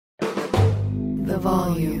the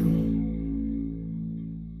volume.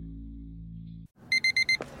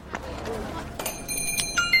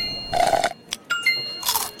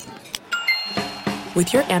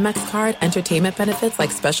 With your Amex card, entertainment benefits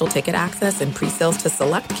like special ticket access and pre-sales to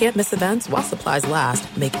select can't-miss events while supplies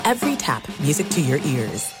last make every tap music to your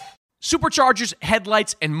ears. Superchargers,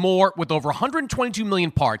 headlights, and more. With over 122 million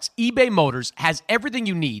parts, eBay Motors has everything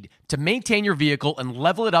you need to maintain your vehicle and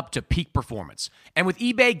level it up to peak performance. And with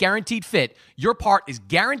eBay Guaranteed Fit, your part is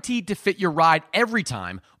guaranteed to fit your ride every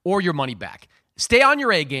time or your money back. Stay on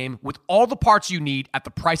your A-game with all the parts you need at the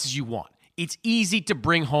prices you want. It's easy to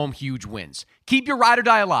bring home huge wins. Keep your ride or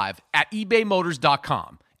die alive at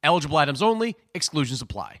ebaymotors.com. Eligible items only. Exclusions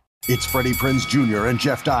apply. It's Freddie Prinze Jr. and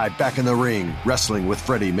Jeff Dye back in the ring. Wrestling with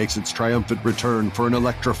Freddie makes its triumphant return for an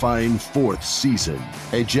electrifying 4th season.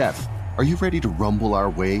 Hey, Jeff, are you ready to rumble our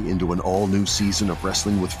way into an all-new season of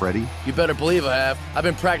Wrestling with Freddie? You better believe I have. I've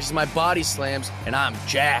been practicing my body slams, and I'm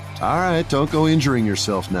jacked. All right, don't go injuring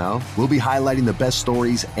yourself now. We'll be highlighting the best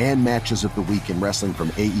stories and matches of the week in wrestling from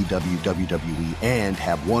AEW, WWE, and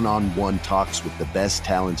have one-on-one talks with the best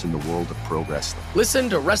talents in the world of pro wrestling. Listen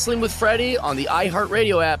to Wrestling with Freddie on the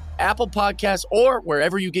iHeartRadio app, Apple Podcasts, or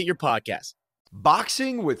wherever you get your podcasts.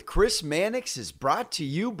 Boxing with Chris Mannix is brought to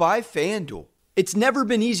you by FanDuel. It's never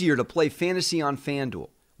been easier to play fantasy on FanDuel.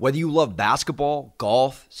 Whether you love basketball,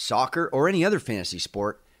 golf, soccer, or any other fantasy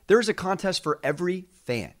sport, there is a contest for every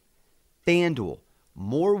fan. FanDuel,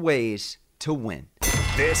 more ways to win.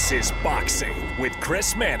 This is Boxing with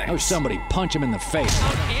Chris Mannix. Oh, somebody punch him in the face.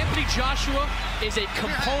 Anthony Joshua is a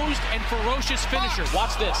composed and ferocious finisher.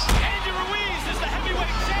 Watch this. Andy Ruiz is the heavyweight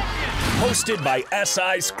champion. Hosted by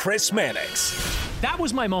SI's Chris Mannix. That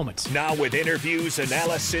was my moment. Now with interviews,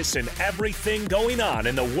 analysis, and everything going on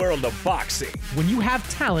in the world of boxing. When you have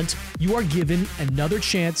talent, you are given another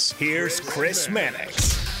chance. Here's Chris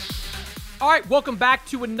Mannix. All right, welcome back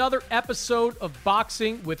to another episode of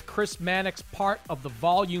Boxing with Chris Mannix, part of the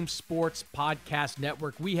Volume Sports Podcast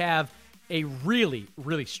Network. We have a really,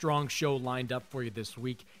 really strong show lined up for you this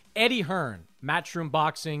week. Eddie Hearn, Matchroom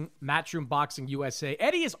Boxing USA.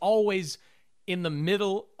 Eddie is always in the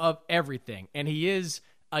middle of everything, and he is,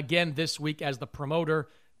 again, this week as the promoter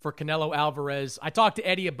for Canelo Alvarez. I talked to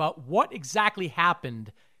Eddie about what exactly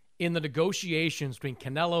happened in the negotiations between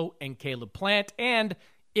Canelo and Caleb Plant, and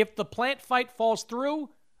if the Plant fight falls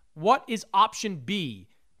through, what is option B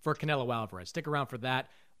for Canelo Alvarez? Stick around for that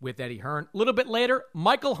with Eddie Hearn. A little bit later,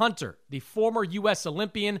 Michael Hunter, the former U.S.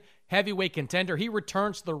 Olympian heavyweight contender. He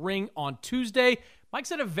returns to the ring on Tuesday. Mike's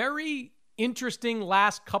had a very interesting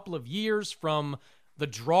last couple of years, from the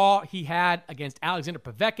draw he had against Alexander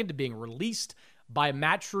Povetkin to being released by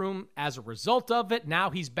Matchroom as a result of it. Now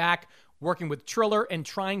he's back working with Triller and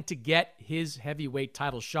trying to get his heavyweight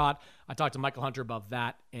title shot. I talked to Michael Hunter about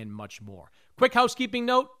that and much more. Quick housekeeping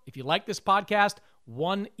note, if you like this podcast,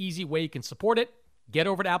 one easy way you can support it: get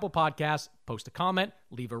over to Apple Podcasts, post a comment,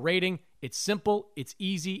 leave a rating. It's simple, it's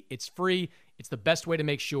easy, it's free. It's the best way to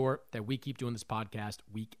make sure that we keep doing this podcast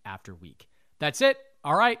week after week. That's it.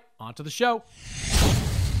 All right, on to the show.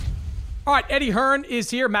 All right, Eddie Hearn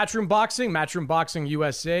is here, Matchroom Boxing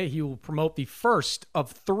USA. He will promote the first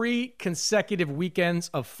of 3 consecutive weekends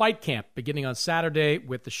of Fight Camp, beginning on Saturday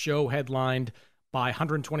with the show headlined by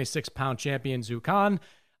 126-pound champion Zhu Khan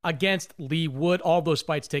against Lee Wood. All those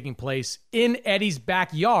fights taking place in Eddie's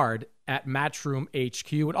backyard at Matchroom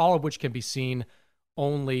HQ, and all of which can be seen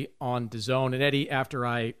only on DAZN. And Eddie, after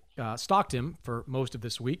I stalked him for most of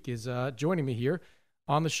this week, is joining me here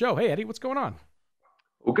on the show. Hey, Eddie, what's going on?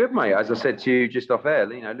 Well, good, mate. As I said to you just off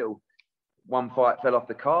air, you know, little one fight fell off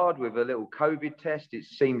the card with a little COVID test. It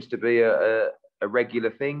seems to be a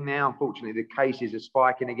regular thing now. Unfortunately, the cases are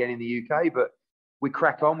spiking again in the UK, but we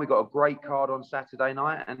crack on. We've got a great card on Saturday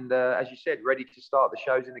night, and as you said, ready to start the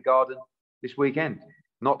shows in the Garden this weekend.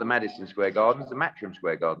 Not the Madison Square Garden, the Matchroom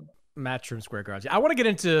Square Garden. Matchroom Square Garden. I want to get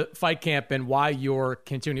into Fight Camp and why you're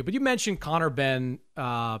continuing, but you mentioned Conor Benn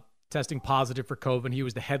testing positive for COVID. He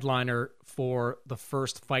was the headliner for the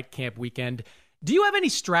first Fight Camp weekend. Do you have any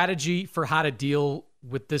strategy for how to deal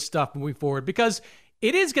with this stuff moving forward? Because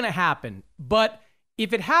it is going to happen, but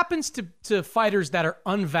if it happens to fighters that are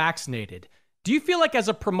unvaccinated, do you feel like as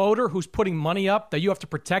a promoter who's putting money up that you have to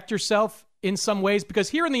protect yourself in some ways? Because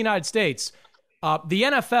here in the United States, the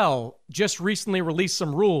NFL just recently released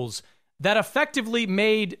some rules that effectively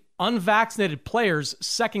made unvaccinated players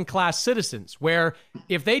second-class citizens, where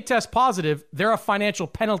if they test positive, there are financial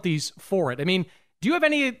penalties for it. I mean, do you have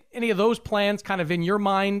any of those plans kind of in your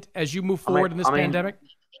mind as you move forward in this pandemic?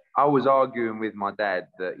 I was arguing with my dad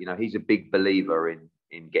that, you know, he's a big believer in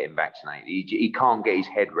getting vaccinated. He can't get his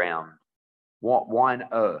head round why on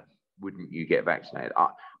earth wouldn't you get vaccinated?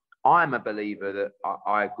 I'm a believer that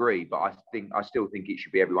I agree, but I still think it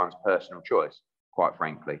should be everyone's personal choice, quite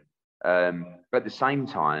frankly. But at the same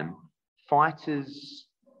time, fighters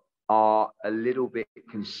are a little bit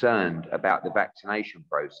concerned about the vaccination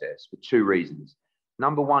process for two reasons.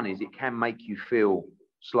 Number one is it can make you feel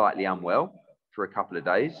slightly unwell for a couple of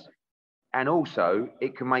days. And also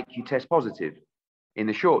it can make you test positive in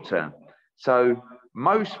the short term. So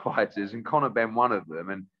most fighters, and Conor Ben one of them,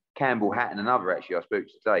 and Campbell Hatton, another actually I spoke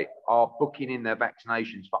to today, are booking in their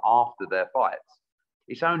vaccinations for after their fights.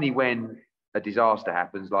 It's only when a disaster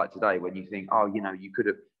happens like today when you think, oh, you could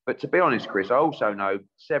have. But to be honest, Chris, I also know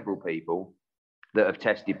several people that have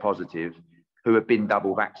tested positive who have been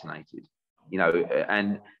double vaccinated,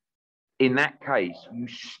 and in that case, you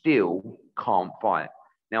still can't fight.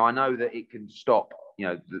 Now, I know that it can stop,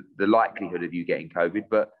 the likelihood of you getting COVID,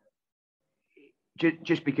 but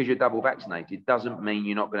just because you're double vaccinated doesn't mean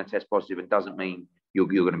you're not going to test positive and doesn't mean you're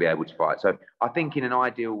going to be able to fight. So I think in an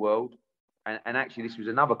ideal world, and actually this was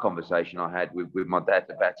another conversation I had with my dad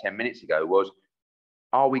about 10 minutes ago, was,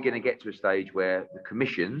 are we going to get to a stage where the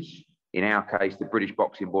commissions, in our case, the British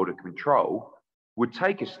Boxing Board of Control, would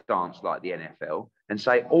take a stance like the NFL and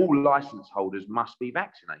say all license holders must be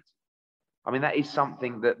vaccinated? I mean, that is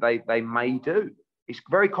something that they may do. It's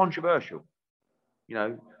very controversial.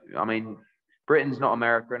 I mean, Britain's not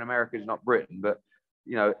America and America's not Britain, but,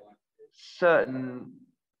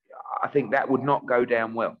 I think that would not go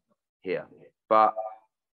down well here. But,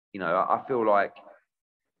 I feel like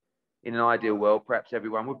in an ideal world, perhaps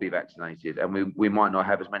everyone would be vaccinated and we might not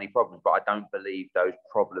have as many problems, but I don't believe those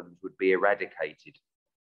problems would be eradicated,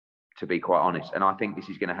 to be quite honest. And I think this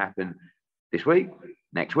is going to happen this week,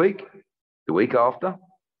 next week, the week after,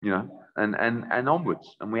 and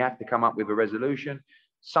onwards. And we have to come up with a resolution.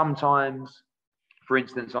 Sometimes, for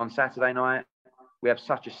instance, on Saturday night, we have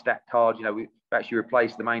such a stacked card. We've actually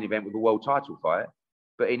replaced the main event with a world title fight.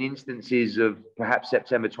 But in instances of perhaps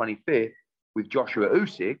September 25th with Joshua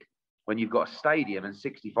Usyk, when you've got a stadium and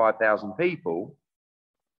 65,000 people,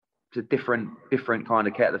 it's a different kind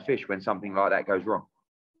of kettle of fish when something like that goes wrong.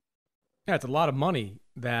 Yeah, it's a lot of money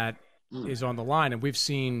that is on the line. And we've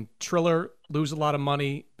seen Triller lose a lot of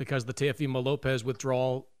money because of the Teofimo Lopez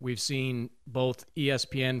withdrawal. We've seen both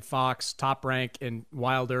ESPN, Fox, Top Rank, and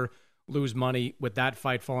Wilder lose money with that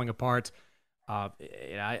fight falling apart.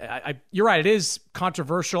 You're right. It is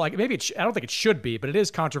controversial. I don't think it should be, but it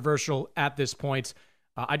is controversial at this point.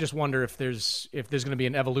 I just wonder if there's going to be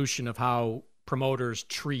an evolution of how promoters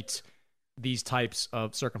treat these types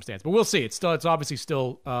of circumstances. But we'll see. It's obviously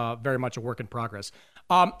still very much a work in progress.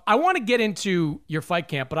 I want to get into your fight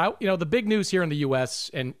camp, but the big news here in the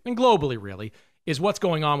U.S. and globally really is what's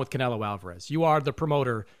going on with Canelo Alvarez. You are the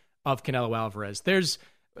promoter of Canelo Alvarez. There's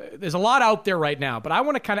a lot out there right now, but I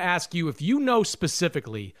want to kind of ask you if you know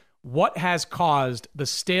specifically what has caused the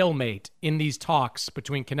stalemate in these talks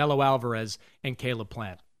between Canelo Alvarez and Caleb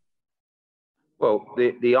Plant. Well,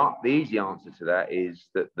 the easy answer to that is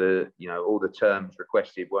that all the terms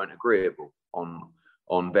requested weren't agreeable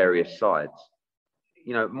on various sides.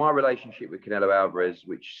 My relationship with Canelo Alvarez,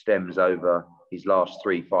 which stems over his last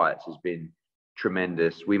three fights, has been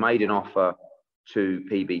tremendous. We made an offer to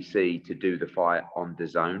PBC to do the fight on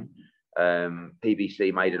DAZN.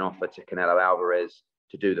 PBC made an offer to Canelo Alvarez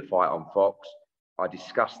to do the fight on Fox. I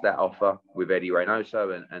discussed that offer with Eddie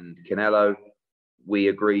Reynoso and Canelo. We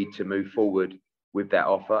agreed to move forward with that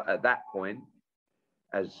offer. At that point,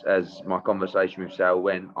 as my conversation with Sal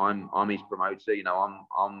went, I'm his promoter.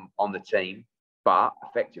 I'm on the team, but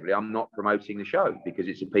effectively I'm not promoting the show because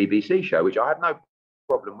it's a PBC show, which I have no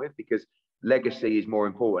problem with because legacy is more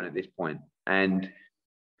important at this point. And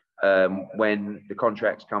when the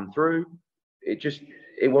contracts come through,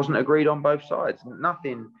 it wasn't agreed on both sides.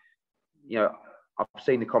 Nothing, I've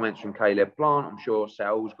seen the comments from Caleb Plant. I'm sure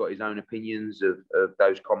Sal's got his own opinions of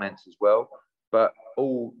those comments as well. But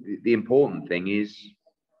the important thing is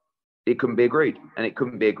it couldn't be agreed, and it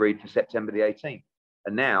couldn't be agreed for September the 18th.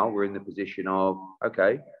 And now we're in the position of,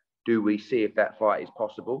 okay, do we see if that fight is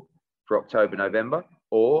possible for October, November,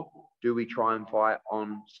 or do we try and fight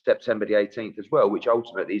on September the 18th as well, which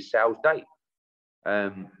ultimately is Sal's date?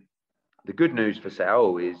 The good news for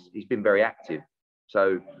Sal is he's been very active.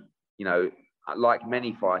 So, like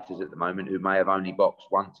many fighters at the moment who may have only boxed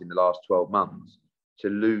once in the last 12 months, to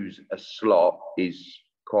lose a slot is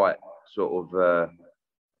quite sort of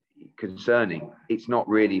concerning. It's not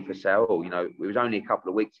really for Sal. It was only a couple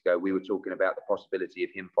of weeks ago we were talking about the possibility of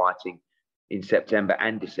him fighting in September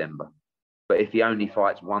and December. But if he only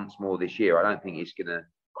fights once more this year, I don't think it's going to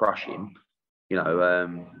crush him.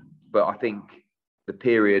 But I think the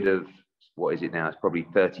period of what is it now? It's probably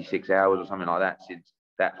 36 hours or something like that since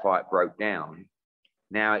that fight broke down.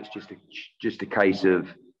 Now it's just a case of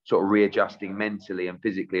sort of readjusting mentally and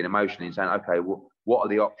physically and emotionally and saying, okay, what are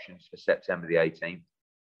the options for September the 18th?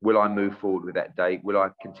 Will I move forward with that date? Will I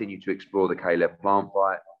continue to explore the Caleb Plant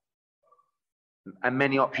fight? And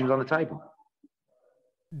many options on the table.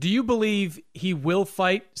 Do you believe he will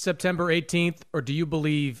fight September 18th, or do you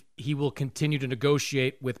believe he will continue to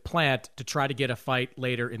negotiate with Plant to try to get a fight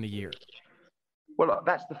later in the year? Well,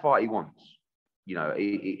 that's the fight he wants. You know,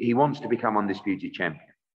 he wants to become undisputed champion.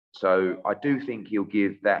 So I do think he'll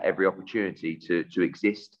give that every opportunity to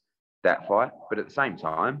exist, that fight. But at the same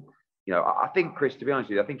time, you know, I think, Chris, to be honest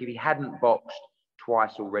with you, I think if he hadn't boxed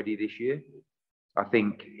twice already this year, I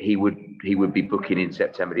think he would be booking in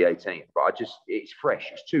September the 18th. But it's fresh.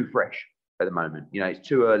 It's too fresh at the moment. You know, it's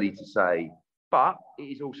too early to say. But it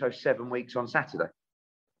is also 7 weeks on Saturday.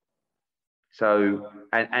 So,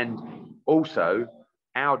 and also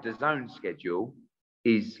our DAZN schedule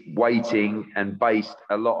is waiting and based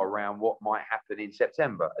a lot around what might happen in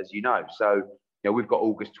September, as you know. So, you know, we've got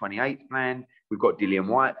August 28th planned. We've got Dillian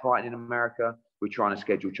Whyte fighting in America. We're trying to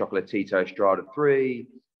schedule Chocolatito Estrada 3, you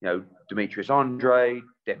know, Demetrius Andre,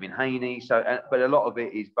 Devin Haney. So, but a lot of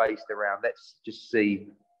it is based around, let's just see,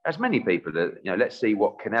 as many people, you know, let's see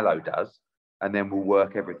what Canelo does, and then we'll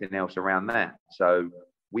work everything else around that. So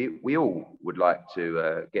we all would like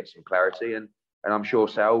to get some clarity, and I'm sure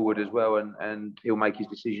Sal would as well, and he'll make his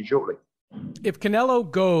decision shortly. If Canelo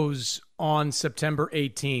goes on September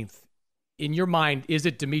 18th, in your mind, is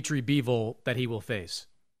it Dimitri Bivol that he will face?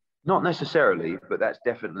 Not necessarily, but that's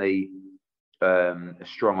definitely a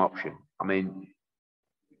strong option. I mean,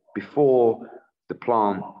 before the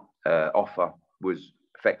Plant offer was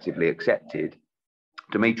effectively accepted,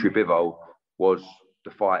 Dimitri Bivol was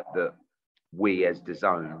the fight that we as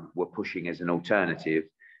DAZN were pushing as an alternative.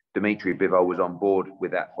 Dimitri Bivol was on board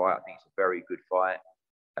with that fight. I think it's a very good fight.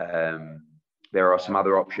 There are some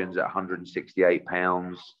other options at 168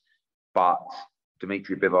 pounds, but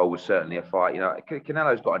Dimitri Bivol was certainly a fight. You know,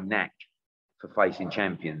 Canelo's got a knack for facing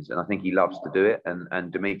champions, and I think he loves to do it.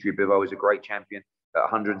 And Dimitri Bivol is a great champion at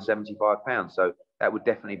 175 pounds. So that would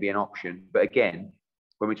definitely be an option. But again,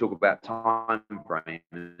 when we talk about time frame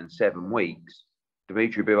and 7 weeks,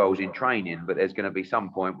 Dimitri Bivol's in training, but there's going to be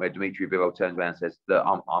some point where Dimitri Bivol turns around and says, "Look,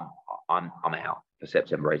 I'm out for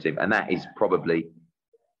September 18th," and that is probably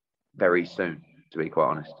very soon, to be quite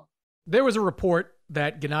honest. There was a report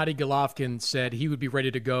that Gennady Golovkin said he would be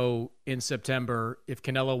ready to go in September if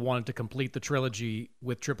Canelo wanted to complete the trilogy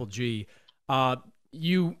with Triple G.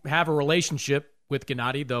 You have a relationship with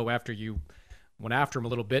Gennady, though, after you went after him a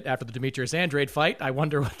little bit after the Demetrius Andrade fight. I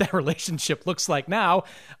wonder what that relationship looks like now.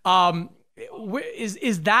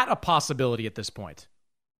 Is that a possibility at this point?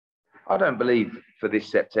 I don't believe for this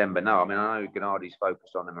September, no. I mean, I know Gennady's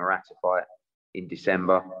focused on the Murata fight in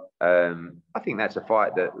December. I think that's a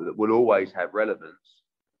fight that will always have relevance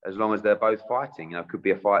as long as they're both fighting. You know, it could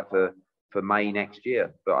be a fight for May next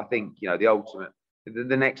year. But I think, you know,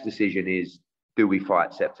 the next decision is, do we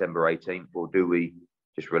fight September 18th, or do we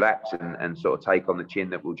just relax and sort of take on the chin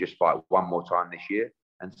that we'll just fight one more time this year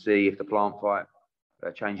and see if the Plant fight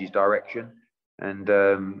changes direction. And,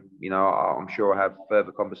 you know, I'm sure I'll have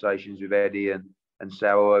further conversations with Eddie and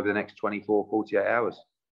Sal over the next 24, 48 hours.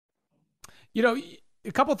 You know,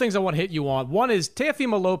 a couple of things I want to hit you on. One is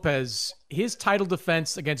Teofimo Lopez, his title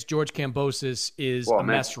defense against George Kambosos is a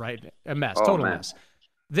mess, right? A mess, total mess.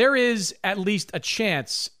 There is at least a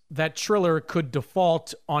chance that Triller could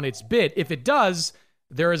default on its bid. If it does,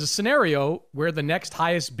 there is a scenario where the next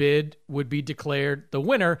highest bid would be declared the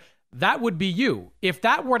winner. That would be you. If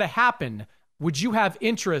that were to happen, would you have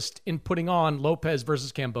interest in putting on Lopez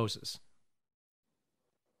versus Kambosos?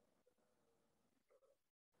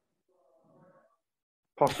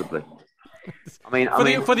 Possibly. I mean,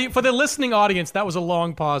 for the listening audience, that was a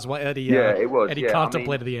long pause while Eddie it was. Eddie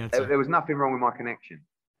contemplated the answer. There was nothing wrong with my connection.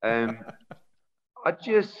 I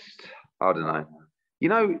don't know. You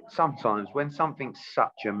know, sometimes when something's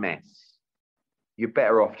such a mess, you're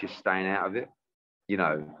better off just staying out of it. You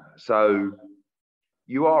know, so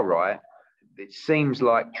you are right. It seems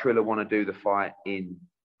like Triller want to do the fight in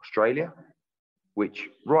Australia, which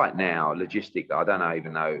right now, logistically, I don't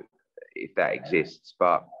even know if that exists.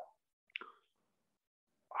 But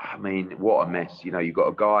I mean, what a mess. You know, you've got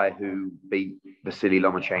a guy who beat Vasily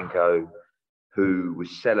Lomachenko, who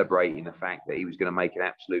was celebrating the fact that he was going to make an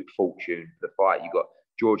absolute fortune for the fight. You've got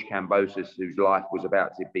George Kambosos, whose life was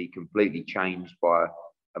about to be completely changed by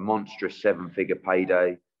a monstrous 7-figure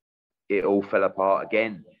payday. It all fell apart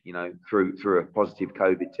again, you know, through a positive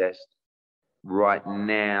COVID test. Right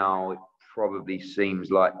now, it probably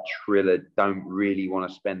seems like Triller don't really want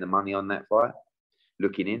to spend the money on that fight,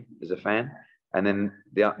 looking in as a fan. And then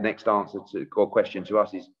the next answer to or question to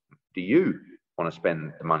us is, do you want to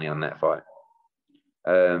spend the money on that fight?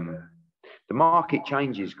 The market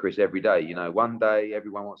changes, Chris, every day. You know, one day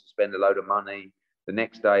everyone wants to spend a load of money. The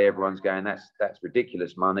next day everyone's going, that's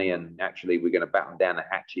ridiculous money, and actually we're going to batten down the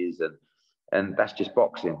hatches, and that's just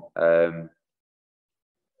boxing.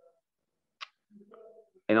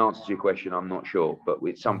 In answer to your question, I'm not sure, but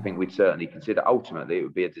it's something we'd certainly consider. Ultimately, it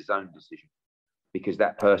would be a DAZN decision, because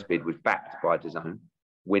that purse bid was backed by DAZN.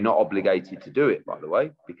 We're not obligated to do it, by the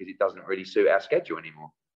way, because it doesn't really suit our schedule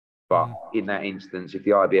anymore. But in that instance, if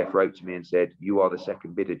the IBF wrote to me and said, you are the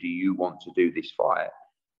second bidder, do you want to do this fight?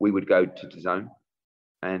 We would go to DAZN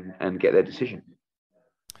and get their decision.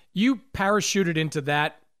 You parachuted into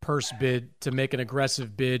that purse bid to make an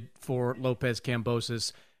aggressive bid for Lopez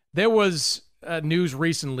Kambosos. There was news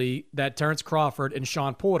recently that Terrence Crawford and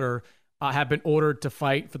Sean Porter have been ordered to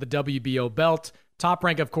fight for the WBO belt. Top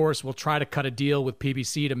Rank, of course, will try to cut a deal with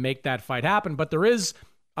PBC to make that fight happen, but there is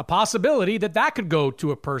a possibility that could go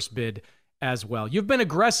to a purse bid as well. You've been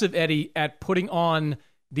aggressive, Eddie, at putting on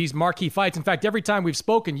these marquee fights. In fact, every time we've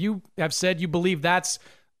spoken, you have said you believe that's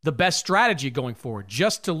the best strategy going forward,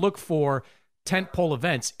 just to look for tentpole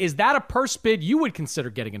events. Is that a purse bid you would consider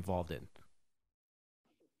getting involved in?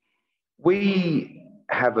 We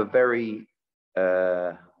have a very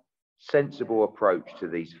sensible approach to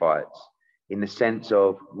these fights, in the sense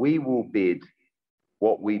of we will bid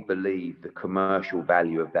what we believe the commercial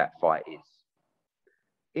value of that fight is.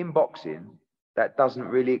 In boxing, that doesn't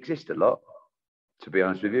really exist a lot, to be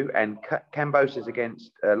honest with you. And Kambosos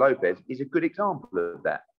against Lopez is a good example of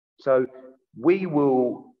that. So we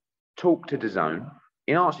will talk to DAZN.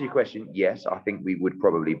 In answer to your question, yes, I think we would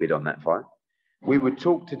probably bid on that fight. We would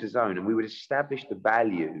talk to DAZN and we would establish the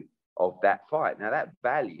value of that fight. Now, that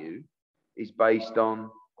value is based on,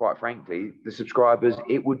 quite frankly, the subscribers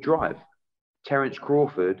it would drive. Terrence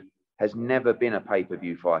Crawford has never been a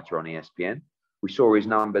pay-per-view fighter on ESPN. We saw his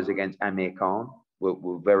numbers against Amir Khan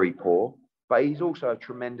were very poor, but he's also a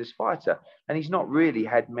tremendous fighter. And he's not really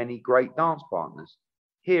had many great dance partners.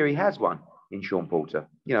 Here he has one in Sean Porter.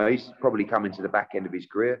 You know, he's probably coming to the back end of his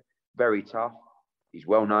career. Very tough. He's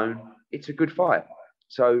well known. It's a good fight.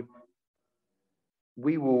 So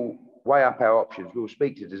we will weigh up our options. We will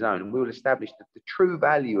speak to DAZN and we will establish the true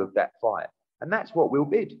value of that fight. And that's what we'll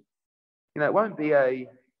bid. You know, it won't be a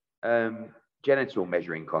genital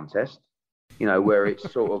measuring contest, you know, where it's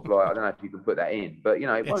sort of like, I don't know if you can put that in, but, you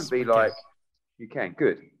know, it won't be like, you can,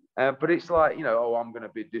 good. But it's like, you know, oh, I'm going to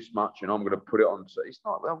bid this much and I'm going to put it on. So it's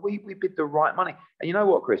not, well, we bid the right money. And you know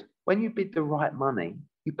what, Chris? When you bid the right money,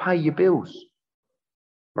 you pay your bills,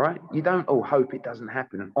 right? You don't, hope it doesn't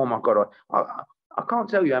happen. And, oh, my God, I can't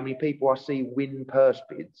tell you how many people I see win purse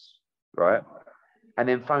bids, right? And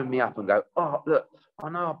then phone me up and go, oh, look, I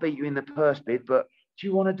know I beat you in the purse bid, but do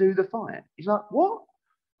you want to do the fight? He's like, what?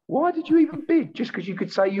 Why did you even bid? Just because you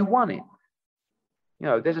could say you won it? You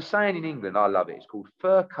know, there's a saying in England, I love it. It's called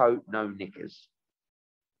fur coat, no knickers.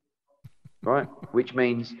 Right? Which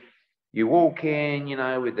means you walk in, you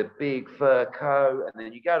know, with a big fur coat, and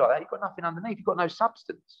then you go like that. You've got nothing underneath. You've got no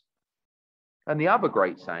substance. And the other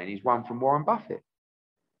great saying is one from Warren Buffett,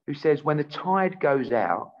 who says, when the tide goes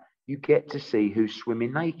out, you get to see who's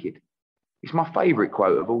swimming naked. It's my favourite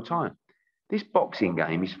quote of all time. This boxing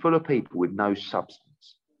game is full of people with no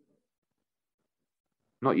substance.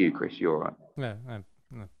 Not you, Chris. You're all right. Yeah,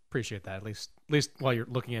 I appreciate that. At least while you're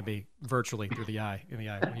looking at me virtually through the eye, when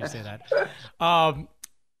you say that.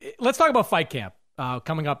 Let's talk about Fight Camp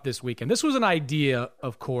coming up this weekend. This was an idea,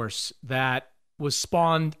 of course, that was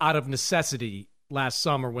spawned out of necessity last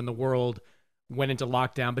summer when the world went into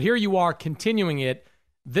lockdown. But here you are continuing it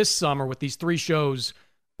this summer with these 3 shows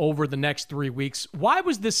over the next 3 weeks. Why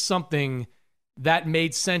was this something that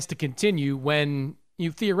made sense to continue when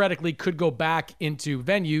you theoretically could go back into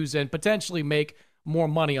venues and potentially make more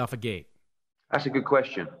money off a gate? That's a good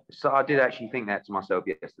question. So I did actually think that to myself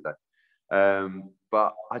yesterday.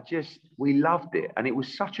 But we loved it. And it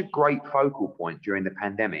was such a great focal point during the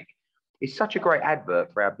pandemic. It's such a great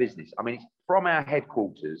advert for our business. I mean, it's from our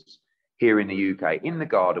headquarters here in the UK, in the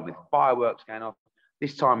garden with fireworks going off.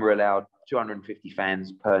 This time we're allowed 250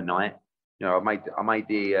 fans per night. You know, I made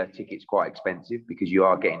the tickets quite expensive because you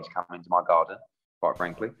are getting to come into my garden, quite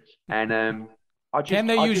frankly. And can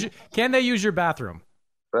they use your bathroom?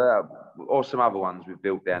 Or some other ones we've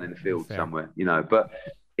built down in the field somewhere, you know. But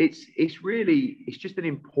it's just an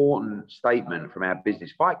important statement from our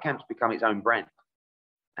business. Fight Camp's become its own brand,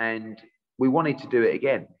 and we wanted to do it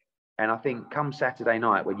again. And I think come Saturday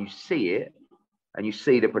night when you see it, and you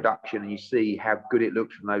see the production and you see how good it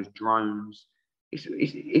looks from those drones.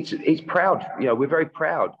 It's proud. You know, we're very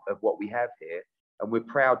proud of what we have here, and we're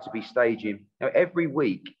proud to be staging. You know, every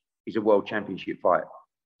week is a world championship fight.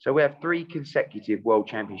 So we have 3 consecutive world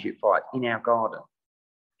championship fights in our garden.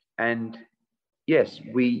 And yes,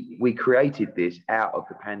 we created this out of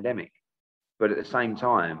the pandemic, but at the same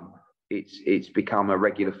time, it's become a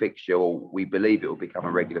regular fixture, or we believe it will become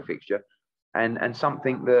a regular fixture, and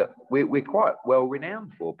something that we're quite well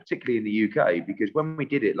renowned for, particularly in the UK, because when we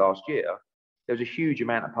did it last year, there was a huge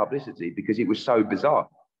amount of publicity because it was so bizarre.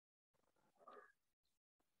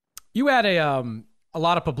 You had a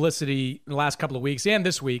lot of publicity in the last couple of weeks and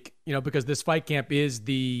this week, you know, because this fight camp is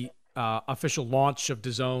the official launch of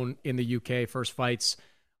DAZN in the UK, first fights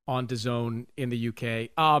on DAZN in the UK.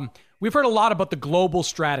 We've heard a lot about the global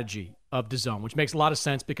strategy of DAZN, which makes a lot of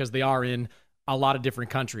sense because they are in a lot of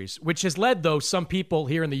different countries, which has led, though, some people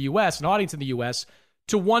here in the U.S., an audience in the U.S.,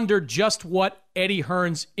 to wonder just what Eddie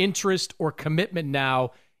Hearn's interest or commitment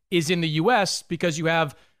now is in the U.S., because you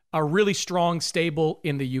have a really strong stable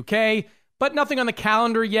in the UK, but nothing on the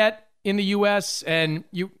calendar yet in the U.S., and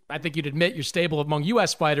I think you'd admit your stable among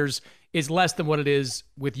U.S. fighters is less than what it is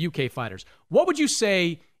with UK fighters. What would you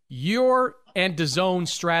say your and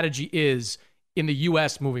DAZN's strategy is in the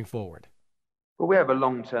U.S. moving forward? Well, we have a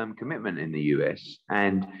long-term commitment in the US,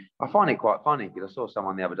 and I find it quite funny because I saw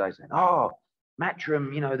someone the other day saying, "Oh,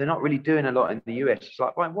 Matchroom, you know, they're not really doing a lot in the US." It's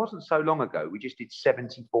like, well, it wasn't so long ago. We just did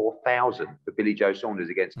 74,000 for Billy Joe Saunders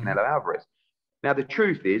against Canelo Alvarez. Now, the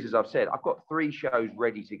truth is, as I've said, I've got 3 shows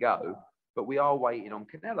ready to go, but we are waiting on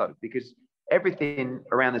Canelo because everything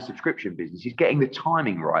around the subscription business is getting the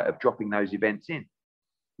timing right of dropping those events in.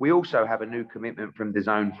 We also have a new commitment from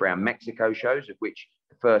DAZN for our Mexico shows, of which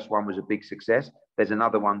the first one was a big success. There's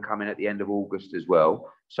another one coming at the end of August as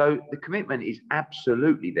well. So the commitment is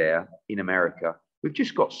absolutely there in America. We've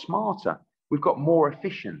just got smarter. We've got more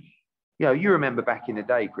efficient. You know, you remember back in the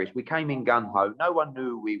day, Chris, we came in gung-ho. No one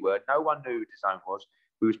knew who we were. No one knew who DAZN was.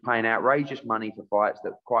 We was paying outrageous money for fights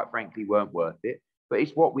that, quite frankly, weren't worth it. But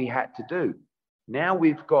it's what we had to do. Now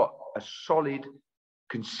we've got a solid,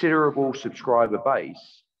 considerable subscriber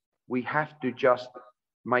base. We have to just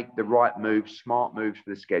make the right moves, smart moves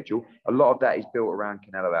for the schedule. A lot of that is built around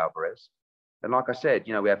Canelo Alvarez. And like I said,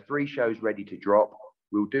 you know, we have 3 shows ready to drop.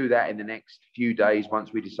 We'll do that in the next few days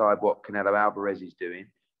once we decide what Canelo Alvarez is doing.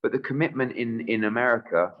 But the commitment in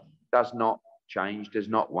America does not change, does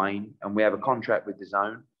not wane. And we have a contract with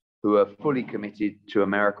DAZN, who are fully committed to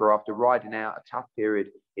America after riding out a tough period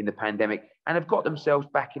in the pandemic and have got themselves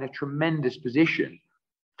back in a tremendous position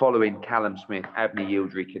following Callum Smith, Abney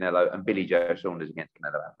Yildirim, Canelo, and Billy Joe Saunders against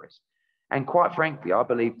Canelo Alvarez. And quite frankly, I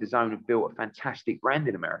believe DAZN have built a fantastic brand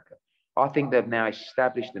in America. I think they've now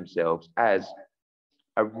established themselves as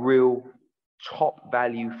a real top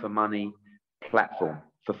value for money platform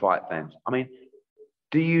for fight fans. I mean,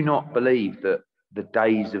 do you not believe that the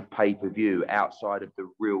days of pay-per-view outside of the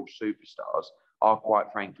real superstars are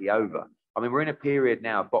quite frankly over? I mean, we're in a period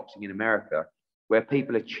now of boxing in America where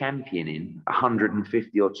people are championing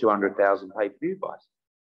 150 or 200,000 pay-per-view buys.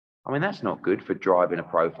 I mean, that's not good for driving a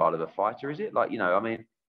profile of a fighter, is it? Like, you know, I mean,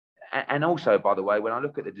 and also, by the way, when I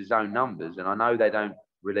look at the DAZN numbers, and I know they don't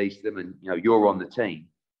release them, and, you know, you're on the team,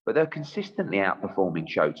 but they're consistently outperforming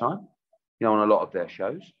Showtime, you know, on a lot of their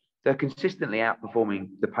shows. They're consistently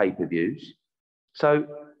outperforming the pay-per-views. So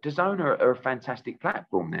DAZN are a fantastic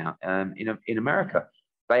platform now in America.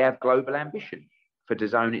 They have global ambition. For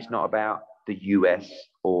DAZN, it's not about the US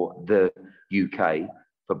or the UK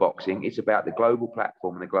for boxing. It's about the global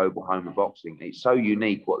platform and the global home of boxing. It's so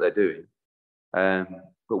unique what they're doing.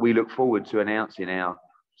 But we look forward to announcing our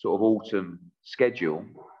sort of autumn schedule.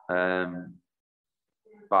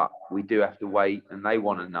 But we do have to wait, and they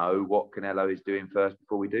want to know what Canelo is doing first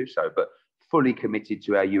before we do so. But fully committed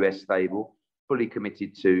to our US stable, fully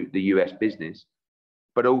committed to the US business,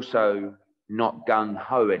 but also not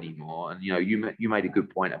gung-ho anymore. And, you know, you made a good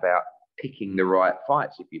point about picking the right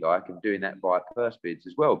fights, if you like, and doing that via purse bids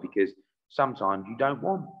as well, because sometimes you don't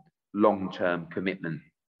want long-term commitment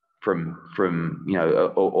from you know,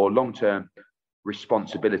 or long-term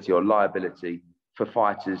responsibility or liability for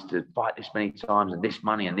fighters to fight this many times and this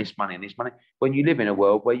money and this money and this money, when you live in a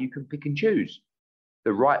world where you can pick and choose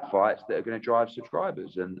the right fights that are going to drive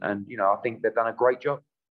subscribers. And you know, I think they've done a great job.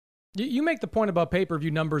 You make the point about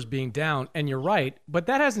pay-per-view numbers being down, and you're right, but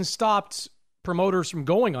that hasn't stopped promoters from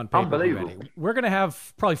going on pay-per-view. Unbelievable. We're going to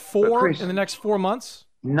have probably 4 Chris, in the next 4 months.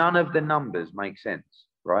 None of the numbers make sense,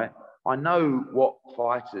 right? I know what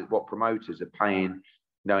fighters, what promoters are paying,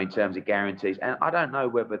 you know, in terms of guarantees, and I don't know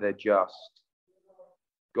whether they're just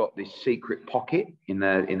got this secret pocket in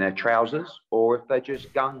their trousers, or if they're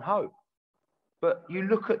just gung ho. But you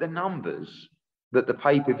look at the numbers that the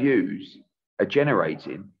pay-per-views are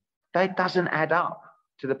generating, that doesn't add up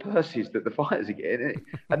to the purses that the fighters are getting.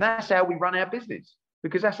 And that's how we run our business,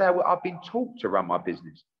 because that's how I've been taught to run my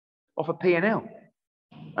business, off a P&L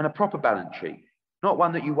and a proper balance sheet. Not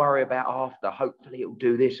one that you worry about after. Hopefully it'll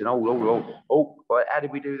do this and how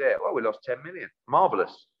did we do that? Well, we lost 10 million.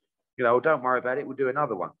 Marvelous. Don't worry about it. We'll do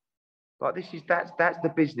another one. Like that's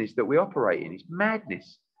the business that we operate in. It's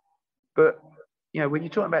madness. But when you're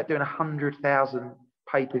talking about doing 100,000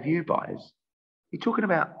 pay-per-view buys, you're talking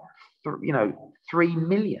about 3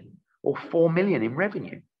 million or 4 million in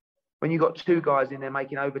revenue. When you've got two guys in there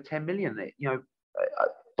making over 10 million,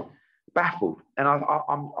 baffled. And I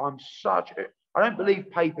don't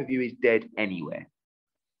believe pay-per-view is dead anywhere,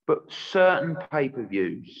 but certain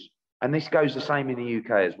pay-per-views, and this goes the same in the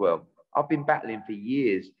UK as well. I've been battling for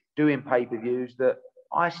years doing pay-per-views that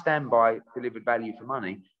I stand by, delivered value for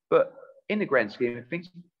money, but in the grand scheme of things,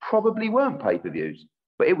 probably weren't pay-per-views,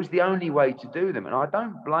 but it was the only way to do them. And I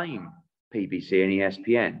don't blame PBC and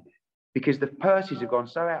ESPN, because the purses have gone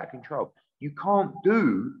so out of control. You can't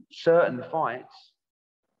do certain fights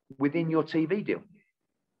within your TV deal.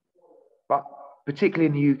 But particularly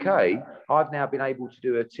in the UK, I've now been able to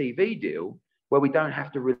do a TV deal where we don't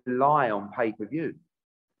have to rely on pay-per-view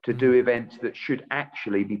to do events that should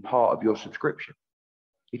actually be part of your subscription.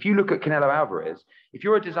 If you look at Canelo Alvarez, if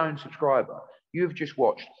you're a DAZN subscriber, you have just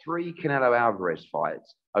watched 3 Canelo Alvarez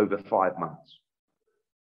fights over 5 months.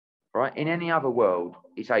 Right? In any other world,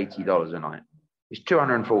 it's $80 a night. It's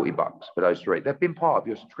 $240 for those 3. They've been part of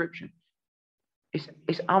your subscription.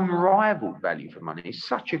 It's unrivaled value for money. It's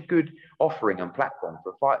such a good offering and platform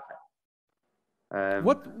for a fight fan.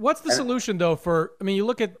 What's the solution though you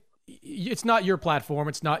look at, it's not your platform,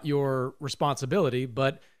 it's not your responsibility,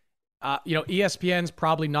 but ESPN's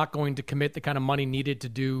probably not going to commit the kind of money needed to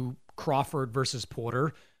do Crawford versus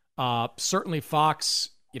Porter. Certainly Fox,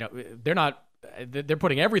 they're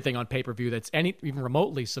putting everything on pay-per-view that's even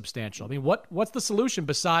remotely substantial. I mean, what's the solution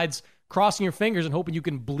besides crossing your fingers and hoping you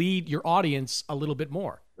can bleed your audience a little bit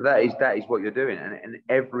more? That is what you're doing. And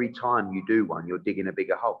every time you do one, you're digging a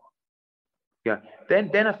bigger hole.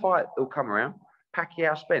 Then a fight will come around.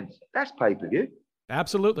 Pacquiao Spence. That's pay-per-view.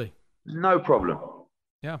 Absolutely. No problem.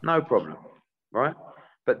 Yeah. No problem. Right?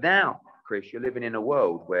 But now, Chris, you're living in a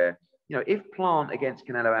world where, if Plant against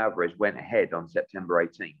Canelo Alvarez went ahead on September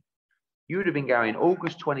 18th, you would have been going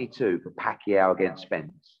August 22 for Pacquiao against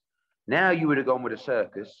Spence. Now you would have gone with a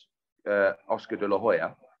circus, Oscar de la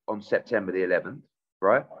Hoya, on September the 11th,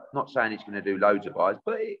 right? Not saying it's going to do loads of buys,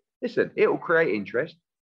 but it'll create interest.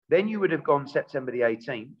 Then you would have gone September the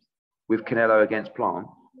 18th with Canelo against Plant.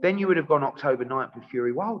 Then you would have gone October 9th with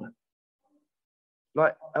Fury Wilder.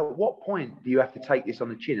 Like, at what point do you have to take this on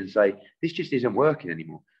the chin and say, this just isn't working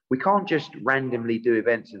anymore? We can't just randomly do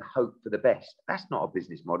events and hope for the best. That's not a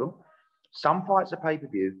business model. Some fights are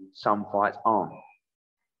pay-per-view, some fights aren't.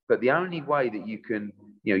 But the only way that you can,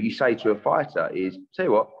 you say to a fighter is, tell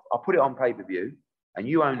you what, I'll put it on pay-per-view and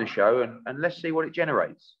you own the show and let's see what it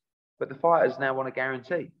generates. But the fighters now want a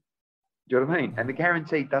guarantee. Do you know what I mean? And the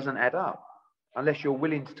guarantee doesn't add up unless you're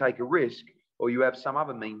willing to take a risk or you have some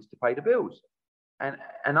other means to pay the bills. And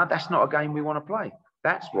that's not a game we want to play.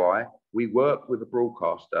 That's why we work with a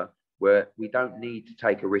broadcaster where we don't need to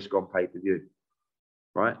take a risk on pay-per-view.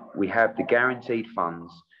 Right? We have the guaranteed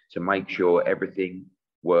funds to make sure everything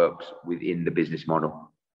works within the business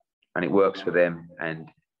model and it works for them. And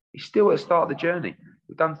it's still at the start of the journey.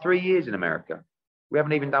 We've done 3 years in America. We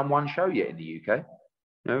haven't even done one show yet in the UK.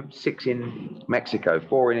 6 in Mexico,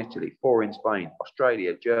 4 in Italy, 4 in Spain,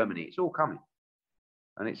 Australia, Germany. It's all coming.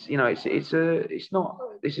 And this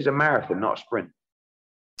is a marathon, not a sprint.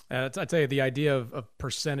 I tell you, the idea of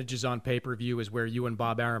percentages on pay-per-view is where you and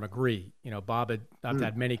Bob Arum agree. Bob I've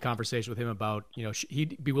had many conversations with him about,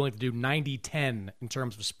 he'd be willing to do 90-10 in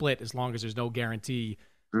terms of split as long as there's no guarantee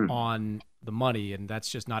on the money, and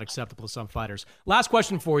that's just not acceptable to some fighters. Last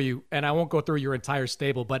question for you, and I won't go through your entire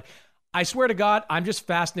stable, but I swear to God, I'm just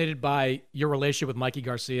fascinated by your relationship with Mikey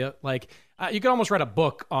Garcia. Like, you could almost write a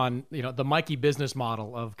book on, the Mikey business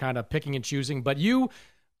model of kind of picking and choosing, but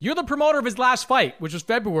you're the promoter of his last fight, which was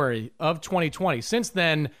February of 2020. Since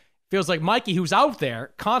then, feels like Mikey, who's out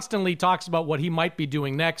there, constantly talks about what he might be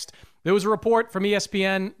doing next. There was a report from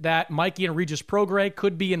ESPN that Mikey and Regis Prograis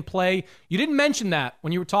could be in play. You didn't mention that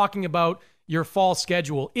when you were talking about your fall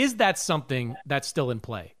schedule. Is that something that's still in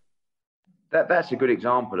play? That's a good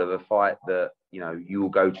example of a fight that, you will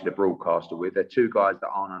go to the broadcaster with. They're 2 guys that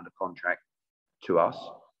aren't under contract to us.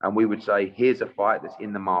 And we would say, here's a fight that's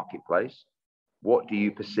in the marketplace. what do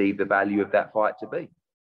you perceive the value of that fight to be?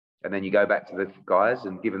 And then you go back to the guys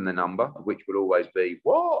and give them the number, which will always be,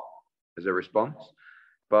 what? As a response.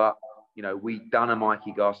 But, you know, we'd done a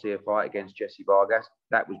Mikey Garcia fight against Jesse Vargas.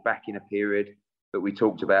 That was back in a period that we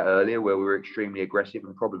talked about earlier where we were extremely aggressive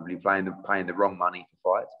and probably paying the wrong money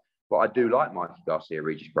for fights. But I do like Mikey Garcia,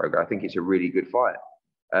 Regis Prograis. I think it's a really good fight.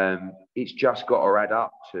 It's just got to add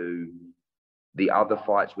up to the other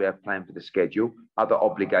fights we have planned for the schedule, other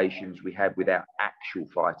obligations we have with our actual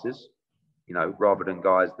fighters, you know, rather than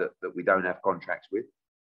guys that we don't have contracts with.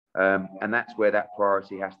 And that's where that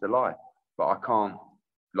priority has to lie. But I can't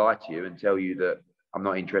lie to you and tell you that I'm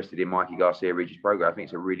not interested in Mikey Garcia, Regis Prograis. I think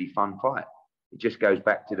it's a really fun fight. It just goes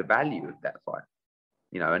back to the value of that fight,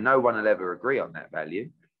 you know, and no one will ever agree on that value,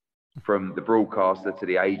 from the broadcaster to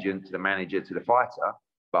the agent to the manager to the fighter.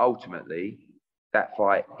 But ultimately, that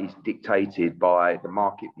fight is dictated by the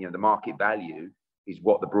market. You know, the market value is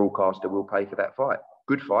what the broadcaster will pay for that fight.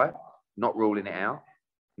 Good fight, not ruling it out.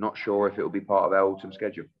 Not sure if it will be part of our autumn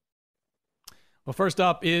schedule. Well, first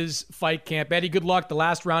up is Fight Camp. Eddie, good luck. The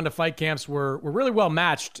last round of Fight Camps were really well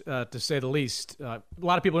matched, to say the least. A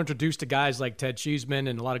lot of people introduced to guys like Ted Cheeseman,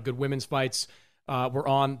 and a lot of good women's fights were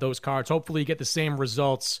on those cards. Hopefully you get the same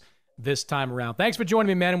results this time around. Thanks for joining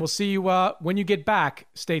me, man, and we'll see you when you get back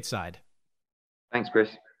stateside. Thanks, Chris.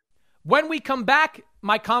 When we come back,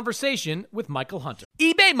 my conversation with Michael Hunter.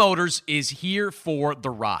 eBay Motors is here for the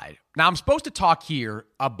ride. Now, I'm supposed to talk here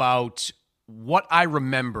about what I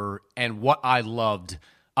remember and what I loved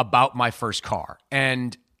about my first car.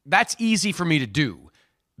 And that's easy for me to do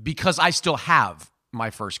because I still have my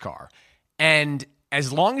first car. And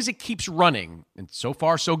as long as it keeps running, and so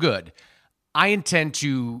far so good, I intend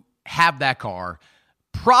to have that car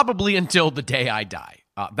probably until the day I die.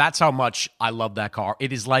 That's how much I love that car.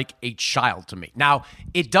 It is like a child to me. Now,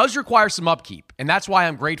 it does require some upkeep, and that's why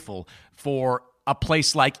I'm grateful for a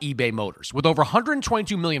place like eBay Motors. With over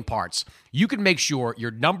 122 million parts, you can make sure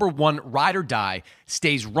your number one ride or die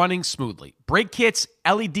stays running smoothly. Brake kits,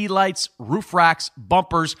 LED lights, roof racks,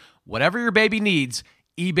 bumpers, whatever your baby needs,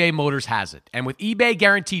 eBay Motors has it. And with eBay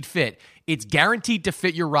Guaranteed Fit, it's guaranteed to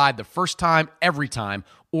fit your ride the first time, every time,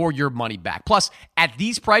 or your money back. Plus, at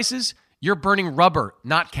these prices, you're burning rubber,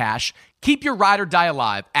 not cash. Keep your ride or die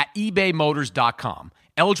alive at ebaymotors.com.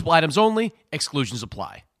 Eligible items only. Exclusions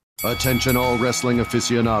apply. Attention all wrestling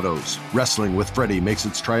aficionados. Wrestling with Freddie makes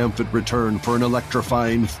its triumphant return for an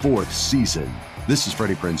electrifying 4th season. This is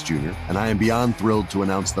Freddie Prinze Jr., and I am beyond thrilled to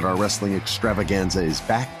announce that our wrestling extravaganza is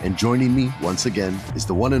back, and joining me once again is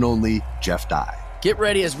the one and only Jeff Dye. Get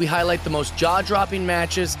ready as we highlight the most jaw-dropping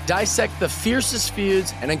matches, dissect the fiercest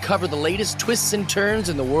feuds, and uncover the latest twists and turns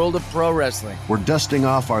in the world of pro wrestling. We're dusting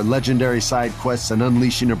off our legendary side quests and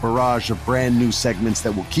unleashing a barrage of brand new segments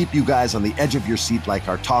that will keep you guys on the edge of your seat like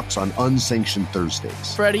our talks on Unsanctioned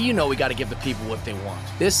Thursdays. Freddie, you know we got to give the people what they want.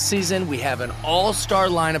 This season, we have an all-star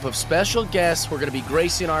lineup of special guests who are going to be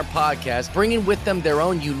gracing our podcast, bringing with them their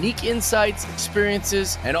own unique insights,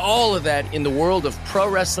 experiences, and all of that in the world of pro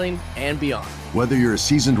wrestling and beyond. Whether you're a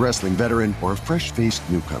seasoned wrestling veteran or a fresh-faced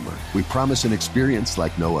newcomer, we promise an experience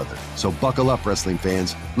like no other. So buckle up, wrestling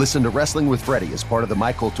fans. Listen to Wrestling with Freddie as part of the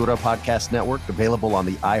My Cultura Podcast Network, available on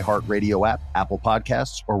the iHeartRadio app, Apple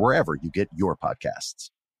Podcasts, or wherever you get your podcasts.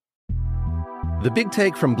 The Big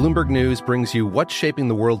Take from Bloomberg News brings you what's shaping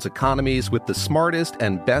the world's economies with the smartest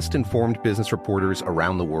and best-informed business reporters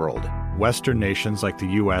around the world. Western nations like the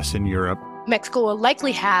U.S. and Europe. Mexico will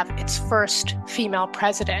likely have its first female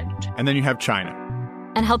president. And then you have China.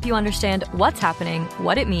 And help you understand what's happening,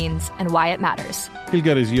 what it means, and why it matters. He'll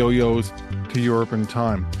get his yo-yos to Europe in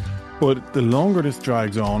time. But the longer this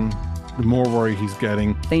drags on, the more worry he's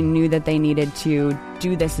getting. They knew that they needed to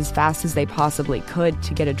do this as fast as they possibly could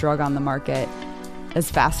to get a drug on the market as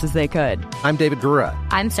fast as they could. I'm David Gura.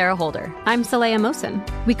 I'm Sarah Holder. I'm Saleha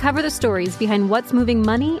Mohsen. We cover the stories behind what's moving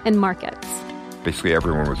money and markets. Basically,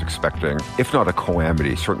 everyone was expecting, if not a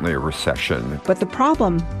calamity, certainly a recession. But the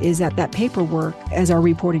problem is that paperwork, as our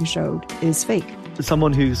reporting showed, is fake. As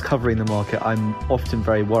someone who's covering the market, I'm often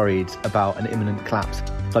very worried about an imminent collapse.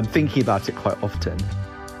 I'm thinking about it quite often.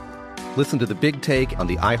 Listen to The Big Take on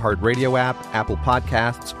the iHeartRadio app, Apple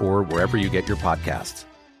Podcasts, or wherever you get your podcasts.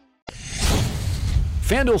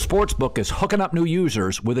 FanDuel Sportsbook is hooking up new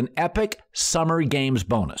users with an epic Summer Games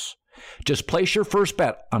bonus. Just place your first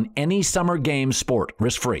bet on any Summer Games sport,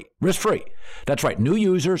 risk-free. Risk-free. That's right, new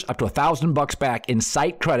users up to $1,000 back in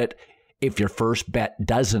site credit if your first bet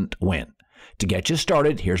doesn't win. To get you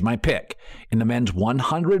started, here's my pick. In the men's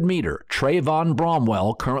 100-meter, Trayvon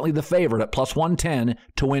Bromwell, currently the favorite at plus 110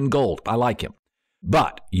 to win gold. I like him.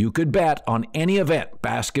 But you could bet on any event,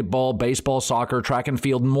 basketball, baseball, soccer, track and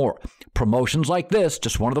field, and more. Promotions like this,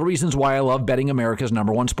 just one of the reasons why I love betting America's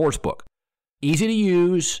 #1 sportsbook. Easy to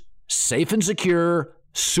use, safe and secure,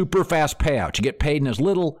 super fast payouts. You get paid in as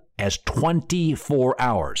little as 24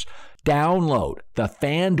 hours. Download the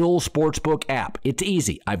FanDuel Sportsbook app. It's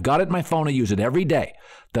easy. I've got it in my phone. I use it every day.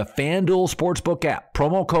 The FanDuel Sportsbook app.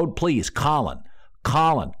 Promo code, please, Colin.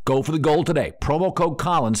 Colin, go for the gold today. Promo code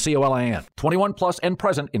Colin, COLIN. 21 plus and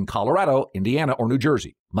present in Colorado, Indiana, or New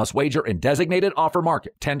Jersey. Must wager in designated offer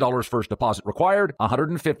market. $10 first deposit required.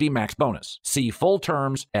 $150 max bonus. See full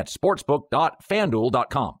terms at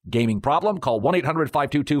sportsbook.fanduel.com. Gaming problem? Call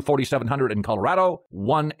 1-800-522-4700 in Colorado,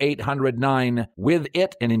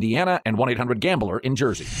 1-800-9-WITH-IT in Indiana, and 1-800-GAMBLER in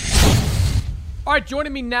Jersey. All right,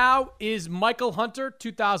 joining me now is Michael Hunter,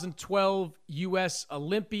 2012 U.S.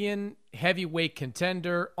 Olympian, heavyweight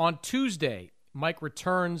contender. On Tuesday, Mike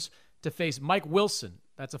returns to face Mike Wilson.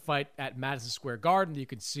 That's a fight at Madison Square Garden that you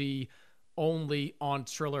can see only on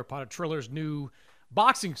Triller, part of Triller's new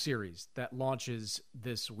boxing series that launches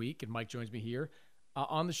this week. And Mike joins me here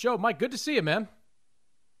on the show. Mike, good to see you, man.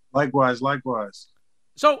 Likewise.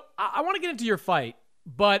 So I want to get into your fight,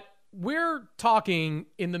 but we're talking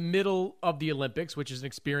in the middle of the Olympics, which is an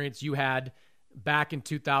experience you had back in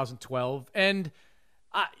 2012. And,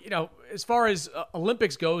 as far as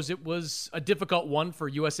Olympics goes, it was a difficult one for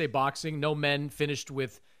USA Boxing. No men finished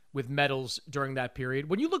with medals during that period.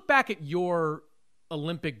 When you look back at your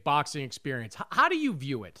Olympic boxing experience, how do you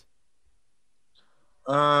view it?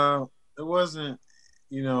 It wasn't,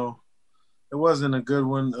 it wasn't a good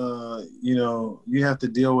one. You have to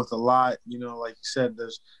deal with a lot, like you said,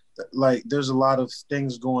 there's a lot of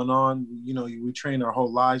things going on. We train our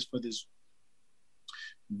whole lives for this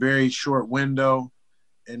very short window,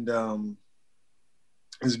 and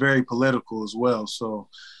it's very political as well. So,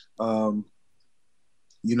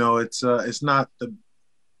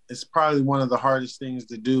 it's probably one of the hardest things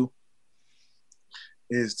to do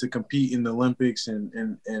is to compete in the Olympics and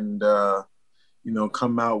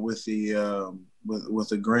come out with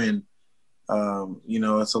with a grin.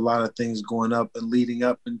 It's a lot of things going up and leading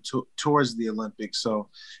up towards the Olympics. So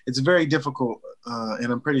it's very difficult.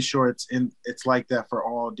 And I'm pretty sure it's like that for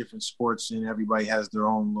all different sports, and everybody has their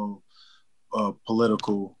own little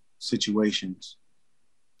political situations.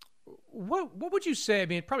 What would you say? I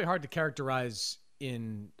mean, it's probably hard to characterize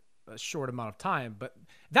in a short amount of time, but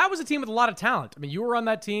that was a team with a lot of talent. I mean, you were on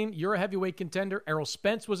that team. You're a heavyweight contender. Errol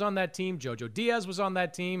Spence was on that team. Jojo Diaz was on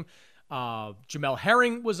that team. Jamel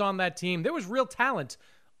Herring was on that team. There was real talent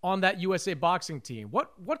on that USA Boxing team.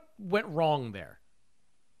 What went wrong there?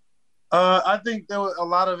 I think a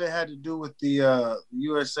lot of it had to do with the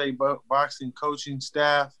USA Boxing coaching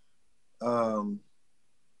staff. There's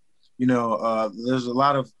a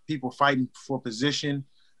lot of people fighting for position,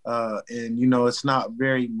 and it's not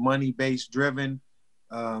very money-based driven.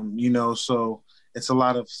 So it's a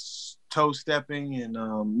lot of toe stepping, and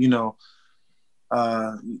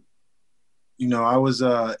I was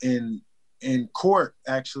in court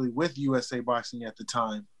actually with USA Boxing at the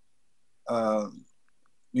time,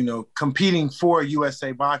 competing for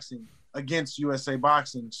USA Boxing against USA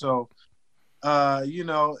Boxing. So,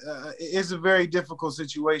 it's a very difficult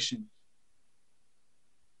situation.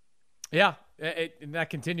 Yeah, and that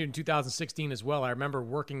continued in 2016 as well. I remember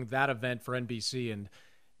working that event for NBC, and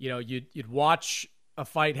you'd watch a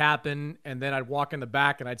fight happen, and then I'd walk in the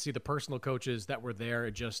back and I'd see the personal coaches that were there,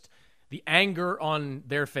 and just the anger on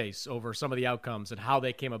their face over some of the outcomes and how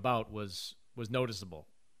they came about was noticeable.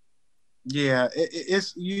 Yeah,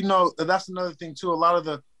 it's that's another thing too. A lot of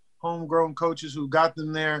the homegrown coaches who got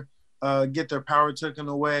them there get their power taken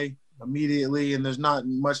away immediately, and there's not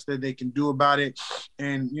much that they can do about it.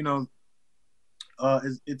 And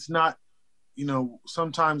it's not,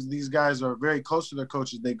 sometimes these guys are very close to their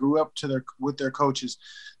coaches. They grew up with their coaches.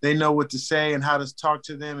 They know what to say and how to talk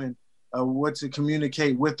to them, and what to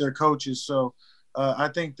communicate with their coaches. So I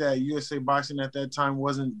think that USA Boxing at that time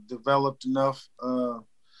wasn't developed enough.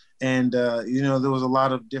 And there was a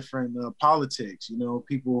lot of different politics,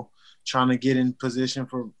 people trying to get in position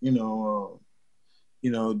for,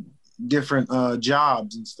 different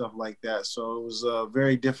jobs and stuff like that. So it was a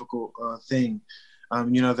very difficult thing.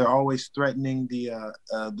 They're always threatening the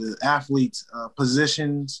athletes'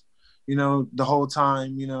 positions, the whole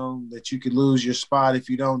time, that you could lose your spot if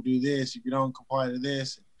you don't do this, if you don't comply to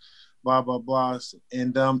this, blah blah blah.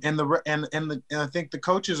 And I think the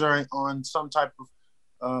coaches are on some type of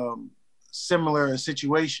similar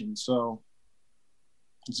situation, so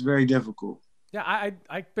it's very difficult. Yeah,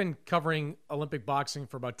 I've been covering Olympic boxing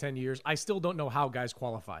for about 10 years. I still don't know how guys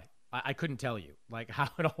qualify. I couldn't tell you like how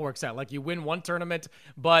it all works out. Like you win one tournament,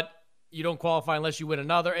 but you don't qualify unless you win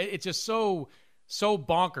another. It's just so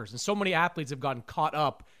bonkers. And so many athletes have gotten caught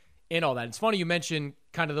up in all that. It's funny you mentioned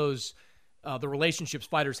kind of those, the relationships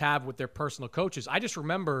fighters have with their personal coaches. I just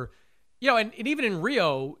remember, and even in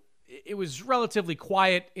Rio, it was relatively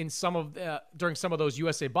quiet in during some of those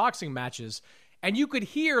USA boxing matches. And you could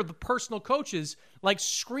hear the personal coaches like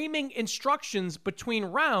screaming instructions between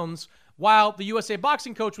rounds while the USA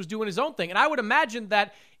boxing coach was doing his own thing. And I would imagine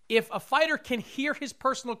that if a fighter can hear his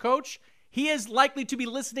personal coach, he is likely to be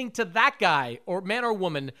listening to that guy or man or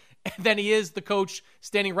woman than he is the coach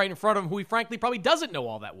standing right in front of him, who he frankly probably doesn't know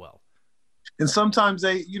all that well. And sometimes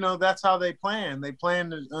they, that's how they plan. They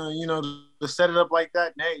plan to, to set it up like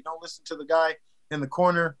that. And, hey, don't listen to the guy in the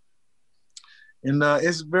corner. And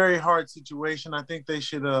it's a very hard situation. I think they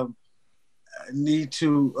should need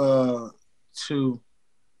to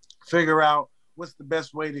figure out what's the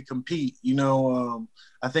best way to compete.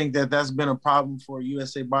 I think that's been a problem for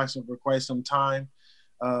USA Boxing for quite some time.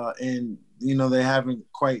 And, they haven't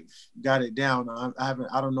quite got it down. I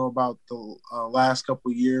don't know about the last couple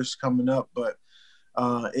of years coming up, but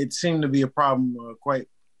it seemed to be a problem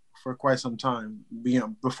for quite some time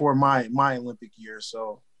before my Olympic year.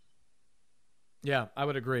 So. Yeah, I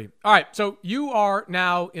would agree. All right, so you are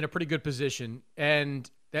now in a pretty good position, and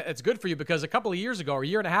it's good for you because a couple of years ago or a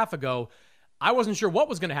year and a half ago, I wasn't sure what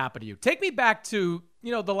was going to happen to you. Take me back to,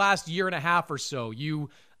 the last year and a half or so. You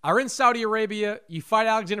are in Saudi Arabia, you fight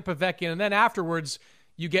Alexander Povetkin, and then afterwards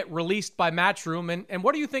you get released by Matchroom. And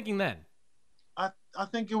what are you thinking then? I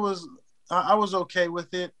think I was okay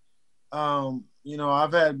with it. I've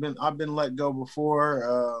been let go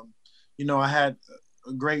before. I had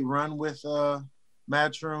a great run with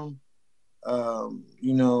Matchroom.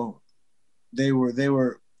 They were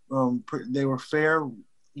fair.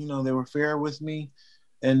 They were fair with me,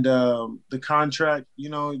 and the contract,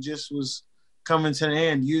 it just was coming to an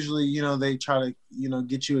end. Usually, they try to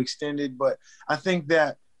get you extended, but I think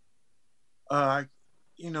that I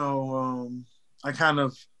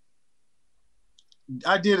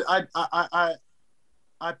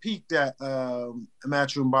peaked at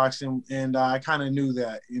Matchroom Boxing, and I kind of knew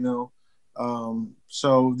that,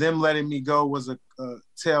 so them letting me go was a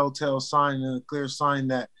telltale sign and a clear sign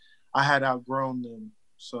that I had outgrown them.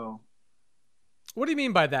 So, what do you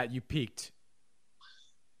mean by that? You peaked?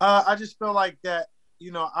 I just feel like that,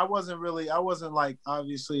 I wasn't like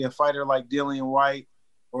obviously a fighter like Dillian White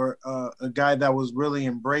or a guy that was really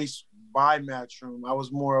embraced by Matchroom. I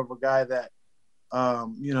was more of a guy that,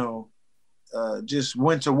 just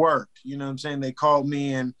went to work. You know what I'm saying? They called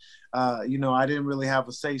me and, I didn't really have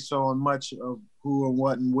a say-so on much of who and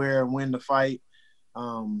what and where and when to fight.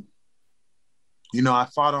 I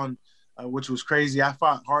fought on, which was crazy. I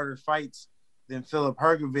fought harder fights than Philip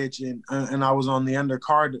Hergovich, and I was on the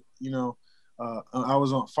undercard. I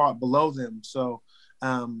was fought below them. So,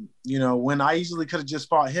 when I easily could have just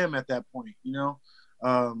fought him at that point.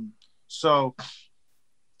 So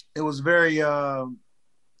it was very.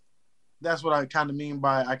 That's what I kind of mean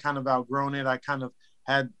by I kind of outgrown it. I kind of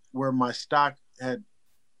had where my stock had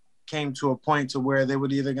came to a point to where they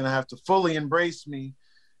would either going to have to fully embrace me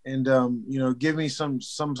and, give me some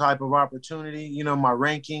type of opportunity. My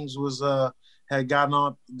rankings was had gone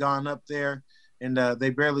up there, and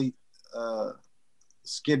they barely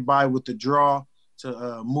skid by with the draw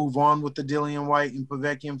to move on with the Dillian White and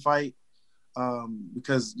Povetkin fight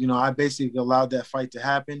because, I basically allowed that fight to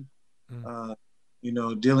happen.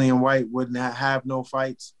 Dillian White wouldn't have no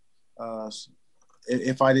fights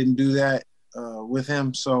if I didn't do that with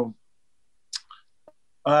him. So,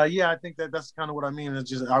 I think that's kind of what I mean. It's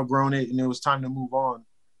just outgrown it, and it was time to move on.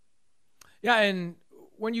 Yeah, and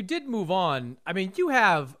when you did move on, I mean, you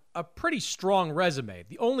have a pretty strong resume.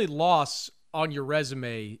 The only loss on your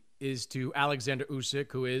resume is to Alexander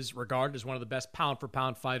Usyk, who is regarded as one of the best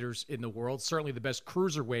pound-for-pound fighters in the world, certainly the best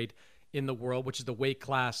cruiserweight in the world, which is the weight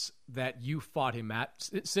class that you fought him at.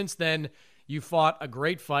 Since then, you fought a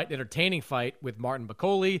great fight, entertaining fight with Martin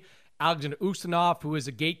Bakole, Alexander Ustinov, who is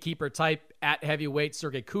a gatekeeper type at heavyweight,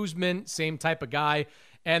 Sergey Kuzmin, same type of guy.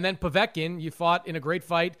 And then Povetkin, you fought in a great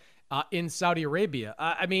fight in Saudi Arabia.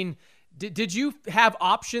 I mean, did you have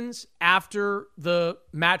options after the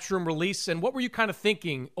Matchroom release? And what were you kind of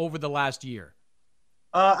thinking over the last year?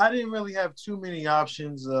 I didn't really have too many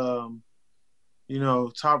options. Top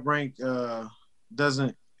Rank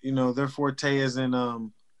doesn't, their forte is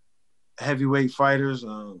in heavyweight fighters,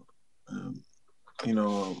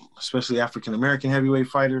 especially African-American heavyweight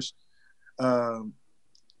fighters. And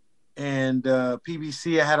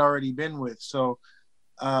PBC I had already been with. So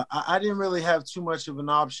I didn't really have too much of an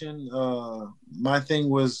option. My thing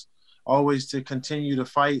was, always to continue to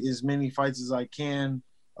fight as many fights as I can,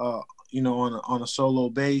 on a solo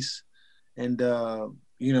base, and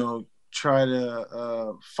try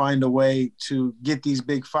to find a way to get these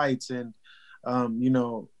big fights. And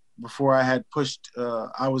before I had pushed,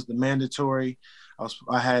 I was the mandatory.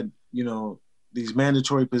 I had these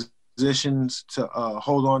mandatory positions to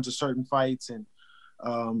hold on to certain fights, and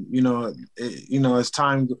as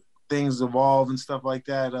things evolve and stuff like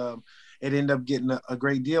that, it ended up getting a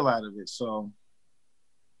great deal out of it. So,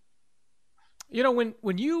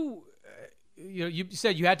 when you you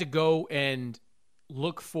said you had to go and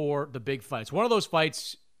look for the big fights. One of those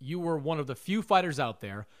fights, you were one of the few fighters out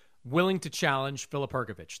there willing to challenge Filip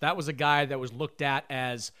Hrgović. That was a guy that was looked at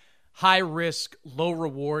as high risk, low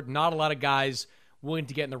reward. Not a lot of guys willing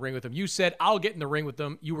to get in the ring with him. You said, I'll get in the ring with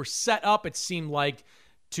him. You were set up, it seemed like,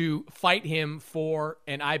 to fight him for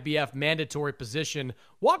an IBF mandatory position.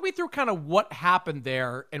 Walk me through kind of what happened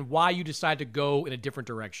there and why you decided to go in a different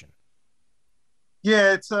direction.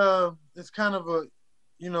 Yeah, it's kind of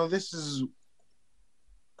this is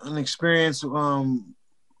an experience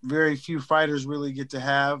very few fighters really get to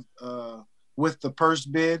have with the purse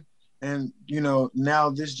bid. And, now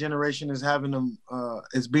this generation is having them,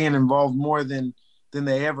 is being involved more than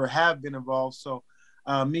they ever have been involved. So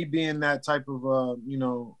me being that type of,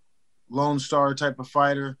 Lone Star type of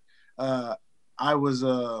fighter, I was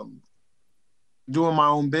doing my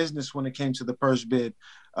own business when it came to the purse bid.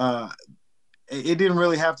 It didn't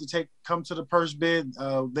really have to come to the purse bid.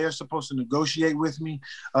 They're supposed to negotiate with me,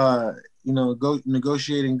 go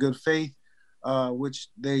negotiate in good faith, which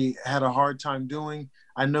they had a hard time doing.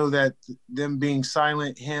 I know that them being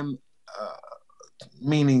silent,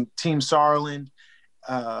 meaning Team Sarland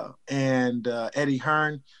and Eddie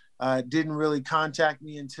Hearn, didn't really contact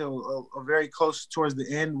me until a very close towards the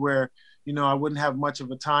end, where I wouldn't have much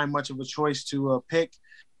of a choice to pick,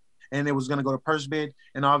 and it was going to go to purse bid.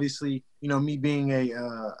 And obviously, me being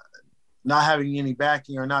not having any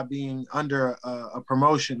backing or not being under a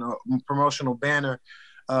promotional banner,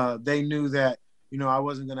 they knew that I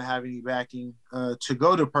wasn't going to have any backing to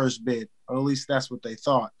go to purse bid, or at least that's what they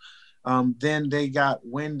thought. Then they got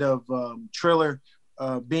wind of Triller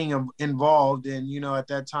being involved, and at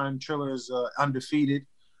that time Triller is undefeated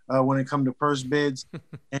when it comes to purse bids.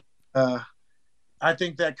 And I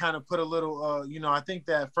think that kind of put a little, I think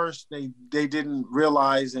that at first they didn't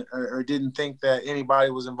realize or didn't think that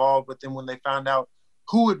anybody was involved. But then when they found out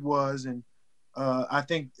who it was, and I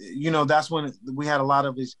think, that's when we had a lot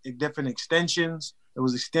of different extensions. It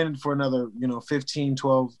was extended for another, 15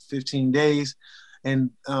 days.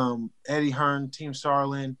 And Eddie Hearn, Team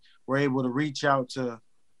Sarland were able to reach out to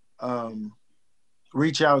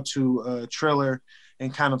Triller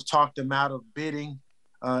and kind of talk them out of bidding.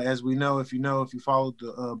 As we know, if you followed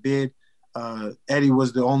the bid, Eddie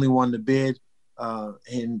was the only one to bid.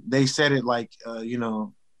 And they said it like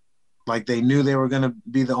they knew they were going to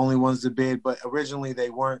be the only ones to bid, but originally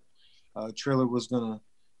they weren't. Triller was going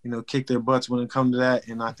to, kick their butts when it comes to that.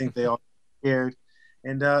 And I think they all scared.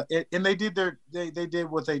 And they did they did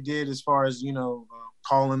what they did as far as,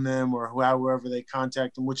 calling them or however they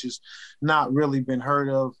contact them, which has not really been heard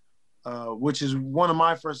of. Which is one of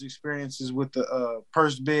my first experiences with the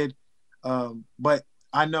purse bid. But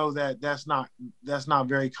I know that that's not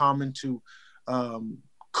very common to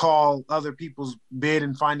call other people's bid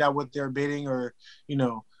and find out what they're bidding, or,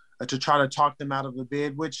 to try to talk them out of a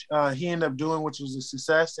bid, which he ended up doing, which was a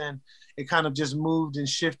success. And it kind of just moved and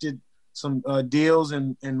shifted some deals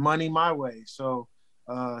and money my way. So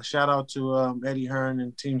shout out to Eddie Hearn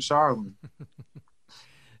and Team Sarland.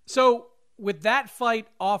 So, with that fight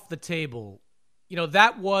off the table,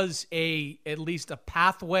 that was at least a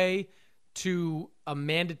pathway to a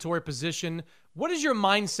mandatory position. What is your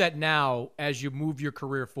mindset now as you move your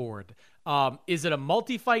career forward? Is it a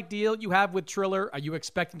multi-fight deal you have with Triller? Are you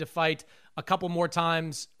expecting to fight a couple more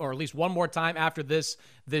times, or at least one more time after this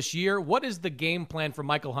year? What is the game plan for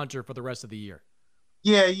Michael Hunter for the rest of the year?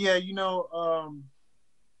 Yeah.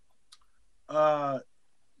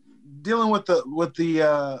 Dealing with the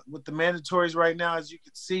mandatories right now, as you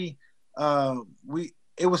can see,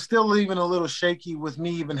 it was still even a little shaky with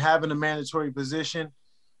me even having a mandatory position,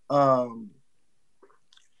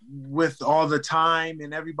 with all the time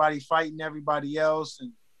and everybody fighting everybody else,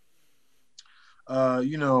 and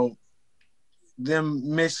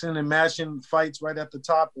them mixing and matching fights right at the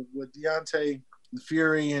top with Deontay,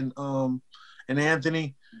 Fury, and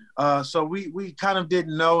Anthony. So we kind of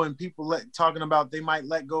didn't know, and people talking about they might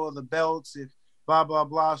let go of the belts if blah, blah,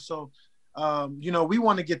 blah. So, we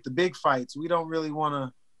want to get the big fights. We don't really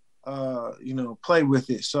want to, play with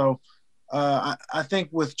it. So I think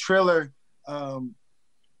with Triller,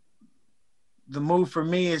 the move for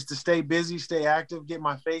me is to stay busy, stay active, get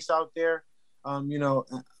my face out there,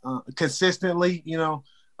 consistently.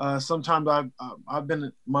 Sometimes I've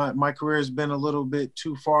been my career has been a little bit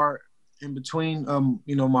too far in between,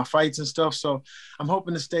 my fights and stuff. So I'm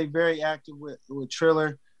hoping to stay very active with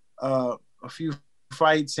Triller, a few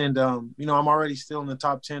fights, and I'm already still in the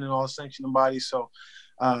top 10 in all sanctioning bodies. So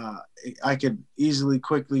I could easily,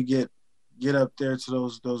 quickly get up there to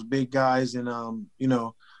those big guys, and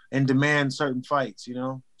and demand certain fights.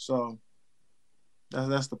 So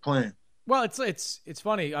that's the plan. Well, it's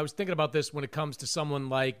funny. I was thinking about this when it comes to someone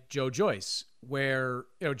like Joe Joyce, where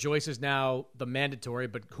Joyce is now the mandatory,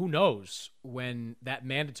 but who knows when that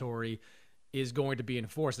mandatory is going to be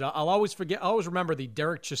enforced. I'll always remember the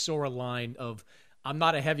Derek Chisora line of, "I'm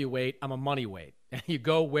not a heavyweight, I'm a money weight." And you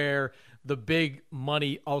go where the big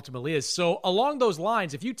money ultimately is. So along those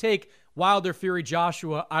lines, if you take Wilder, Fury,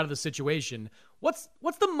 Joshua out of the situation, what's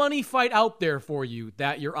the money fight out there for you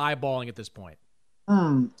that you're eyeballing at this point?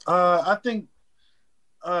 I think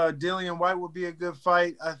Dillian White would be a good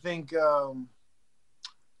fight. I think a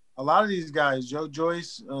lot of these guys, Joe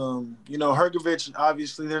Joyce, Hergovich,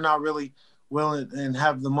 obviously they're not really willing and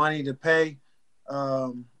have the money to pay.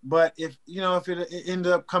 But if it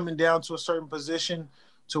ended up coming down to a certain position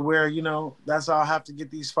to where, that's how I have to get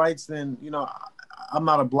these fights, then, I'm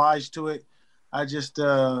not obliged to it. I just,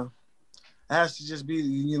 it has to just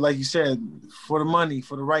be, like you said, for the money,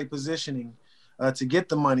 for the right positioning, to get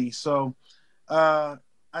the money. So I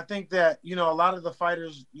think that, a lot of the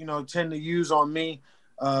fighters, tend to use on me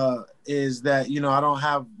is that, I don't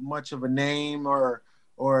have much of a name or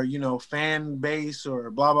fan base or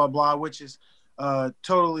blah, blah, blah, which is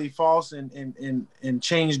totally false and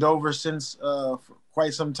changed over since for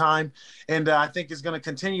quite some time. And I think it's going to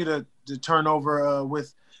continue to turn over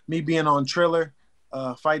with me being on Triller,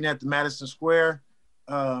 fighting at the Madison Square,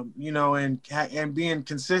 and being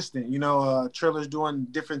consistent. Triller's doing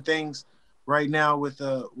different things right now with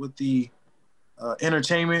the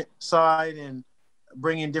entertainment side and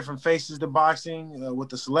bringing different faces to boxing with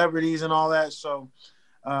the celebrities and all that. So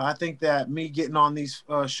I think that me getting on these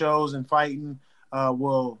shows and fighting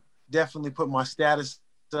will definitely put my status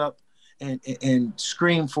up and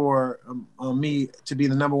scream for me to be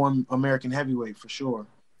the number one American heavyweight for sure.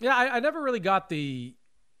 Yeah, I never really got the,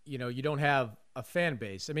 you don't have a fan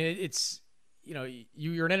base. I mean, it's,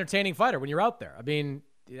 you're an entertaining fighter when you're out there. I mean,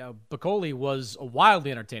 Bacoli was a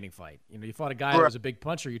wildly entertaining fight. You fought a guy that was a big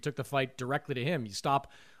puncher. You took the fight directly to him. You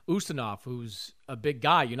stop Ustinov, who's a big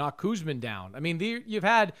guy. You knock Kuzmin down. I mean,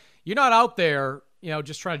 you're not out there,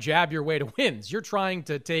 just trying to jab your way to wins. You're trying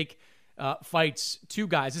to take fights to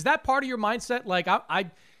guys. Is that part of your mindset? Like,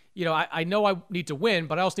 I know I need to win,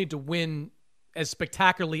 but I also need to win as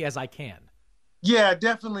spectacularly as I can. Yeah,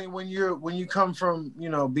 definitely. When you come from,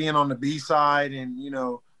 being on the B side and,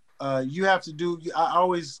 you have to do, I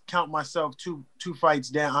always count myself two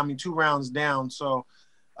rounds down. So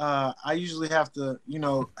I usually have to,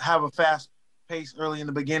 have a fast pace early in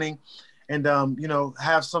the beginning and,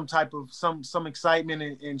 have some type of some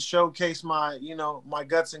excitement and showcase my, my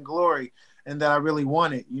guts and glory and that I really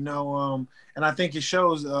want it, and I think it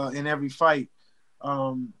shows in every fight.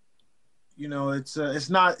 It's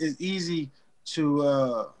not as easy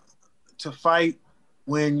to fight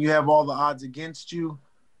when you have all the odds against you,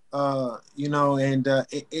 and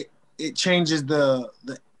it changes the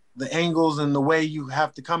angles and the way you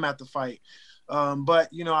have to come at the fight. But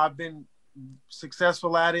I've been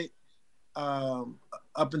successful at it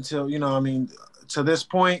up until to this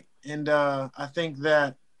point, and I think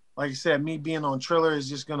that, like I said, me being on Triller is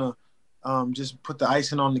just gonna just put the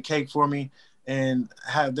icing on the cake for me, and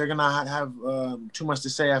they're gonna have too much to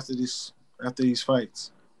say after these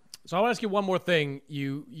fights. So I want to ask you one more thing.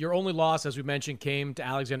 Your only loss, as we mentioned, came to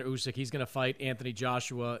Alexander Usyk. He's going to fight Anthony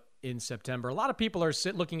Joshua in September. A lot of people are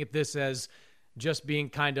looking at this as just being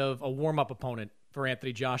kind of a warm-up opponent for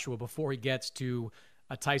Anthony Joshua before he gets to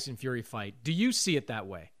a Tyson Fury fight. Do you see it that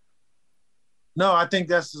way? No, I think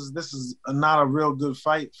this is not a real good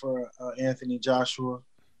fight for Anthony Joshua.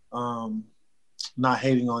 Not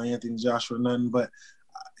hating on Anthony Joshua, nothing, but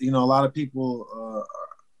a lot of people are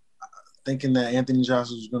thinking that Anthony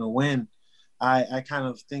Joshua is going to win. I kind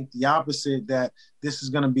of think the opposite, that this is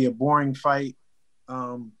going to be a boring fight,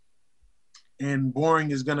 and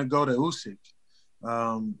boring is going to go to Usyk.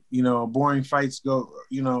 Boring fights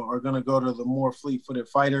are going to go to the more fleet-footed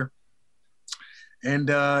fighter. And,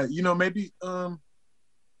 maybe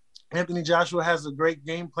Anthony Joshua has a great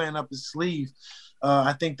game plan up his sleeve.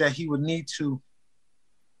 I think that he would need to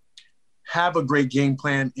have a great game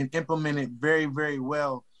plan and implement it very, very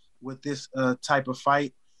well with this type of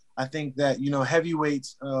fight. I think that,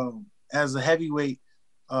 heavyweights as a heavyweight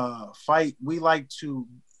fight, they like to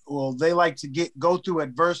go through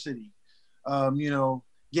adversity,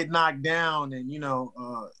 get knocked down and,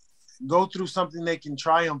 go through something they can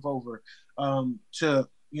triumph over, to,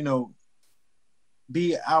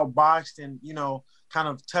 be outboxed and, kind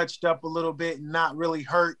of touched up a little bit and not really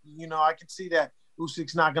hurt. I can see that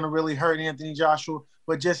Usyk's not going to really hurt Anthony Joshua,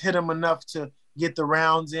 but just hit him enough to get the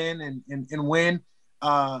rounds in and win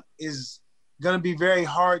is going to be very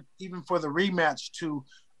hard, even for the rematch, to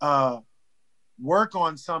work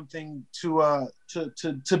on something to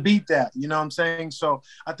beat that. You know what I'm saying? So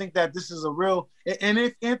I think that this is a real, and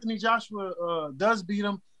if Anthony Joshua does beat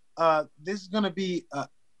him, this is going to be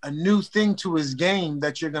a new thing to his game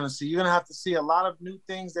that you're going to see. You're going to have to see a lot of new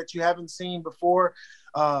things that you haven't seen before,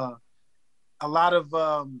 a lot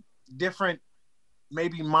of different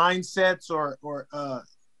maybe mindsets or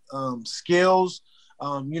skills,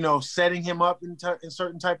 setting him up in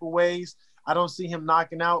certain type of ways. I don't see him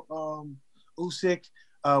knocking out Usyk.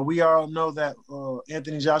 We all know that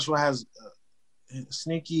Anthony Joshua has a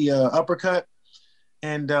sneaky uppercut.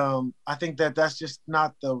 And I think that that's just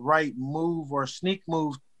not the right move or sneak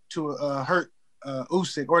move to hurt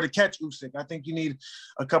Usyk or to catch Usyk. I think you need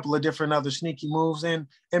a couple of different other sneaky moves, and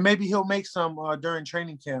maybe he'll make some during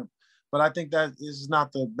training camp. But I think that is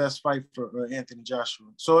not the best fight for Anthony Joshua.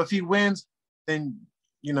 So if he wins, then,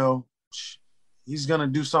 he's going to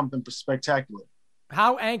do something spectacular.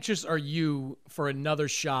 How anxious are you for another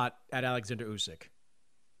shot at Alexander Usyk?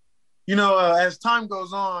 As time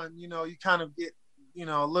goes on, you kind of get,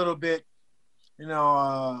 a little bit,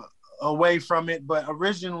 away from it. But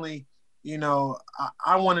originally,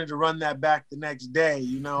 I wanted to run that back the next day,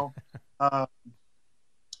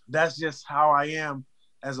 That's just how I am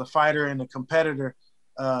as a fighter and a competitor.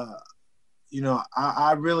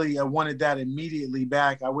 I really wanted that immediately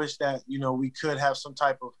back. I wish that, we could have some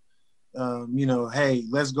type of, hey,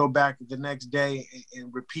 let's go back the next day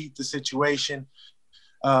and repeat the situation.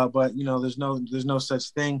 But, there's no such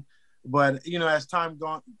thing. But, as time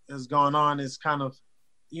has gone on, it's kind of,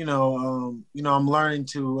 I'm learning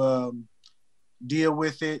to deal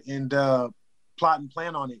with it and plot and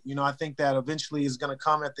plan on it. I think that eventually is going to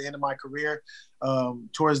come at the end of my career,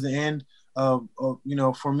 towards the end of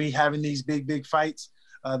for me having these big fights.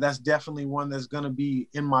 That's definitely one that's going to be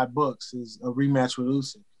in my books, is a rematch with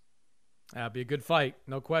Usyk. That'll be a good fight,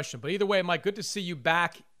 no question. But either way, Mike, good to see you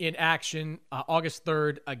back in action August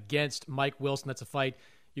 3rd against Mike Wilson. That's a fight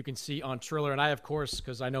you can see on Triller. And I, of course,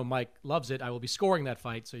 because I know Mike loves it, I will be scoring that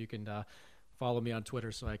fight. So you can follow me on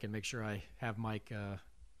Twitter so I can make sure I have Mike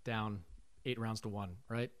down 8-1,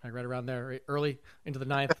 right? I read around there early into the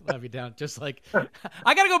 9th. I'll have you down. Just like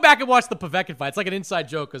I got to go back and watch the Povetkin fight. It's like an inside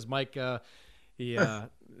joke because Mike, he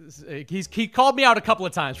called me out a couple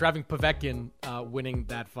of times for having Povetkin winning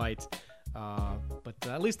that fight. But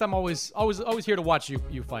at least I'm always here to watch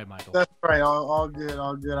you fight, Michael. That's right. All good.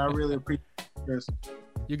 I really appreciate this.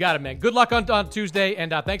 You got it, man. Good luck on Tuesday,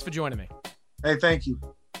 and thanks for joining me. Hey, thank you.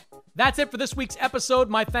 That's it for this week's episode.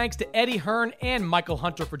 My thanks to Eddie Hearn and Michael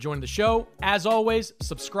Hunter for joining the show. As always,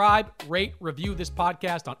 subscribe, rate, review this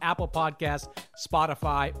podcast on Apple Podcasts,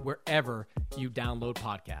 Spotify, wherever you download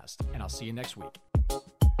podcasts. And I'll see you next week.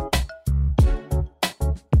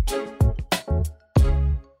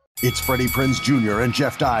 It's Freddie Prinze Jr. and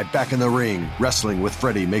Jeff Dye back in the ring. Wrestling with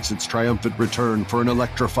Freddie makes its triumphant return for an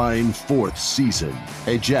electrifying 4th season.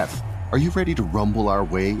 Hey, Jeff, are you ready to rumble our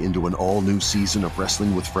way into an all-new season of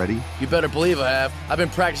Wrestling with Freddie? You better believe I have. I've been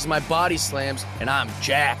practicing my body slams, and I'm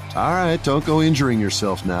jacked. All right, don't go injuring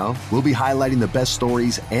yourself now. We'll be highlighting the best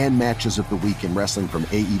stories and matches of the week in wrestling from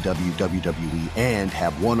AEW, WWE, and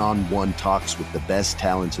have one-on-one talks with the best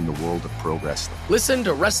talents in the world of pro wrestling. Listen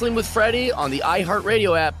to Wrestling with Freddie on the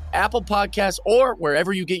iHeartRadio app, Apple Podcasts, or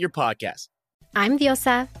wherever you get your podcasts. I'm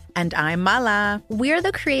Diosa. And I'm Mala. We're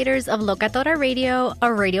the creators of Locatora Radio, a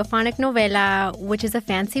radiophonic novela, which is a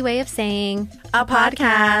fancy way of saying a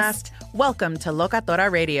podcast. Welcome to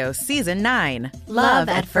Locatora Radio Season 9. Love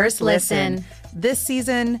at First Listen. This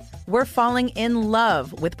season, we're falling in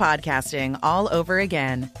love with podcasting all over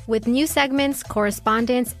again. With new segments,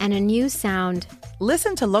 correspondence, and a new sound.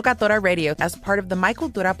 Listen to Locatora Radio as part of the My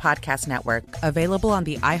Cultura Podcast Network. Available on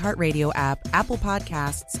the iHeartRadio app, Apple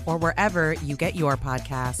Podcasts, or wherever you get your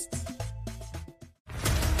podcasts.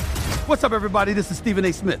 What's up, everybody? This is Stephen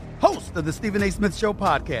A. Smith, host of the Stephen A. Smith Show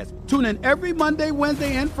podcast. Tune in every Monday,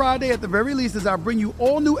 Wednesday, and Friday at the very least as I bring you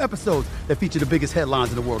all new episodes that feature the biggest headlines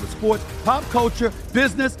in the world of sports, pop culture,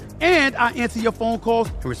 business, and I answer your phone calls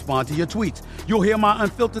and respond to your tweets. You'll hear my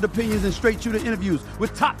unfiltered opinions and straight-shooter interviews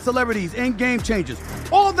with top celebrities and game changers.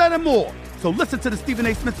 All that and more. So listen to the Stephen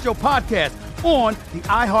A. Smith Show podcast on the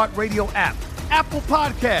iHeartRadio app, Apple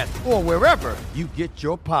Podcasts, or wherever you get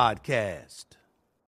your podcasts.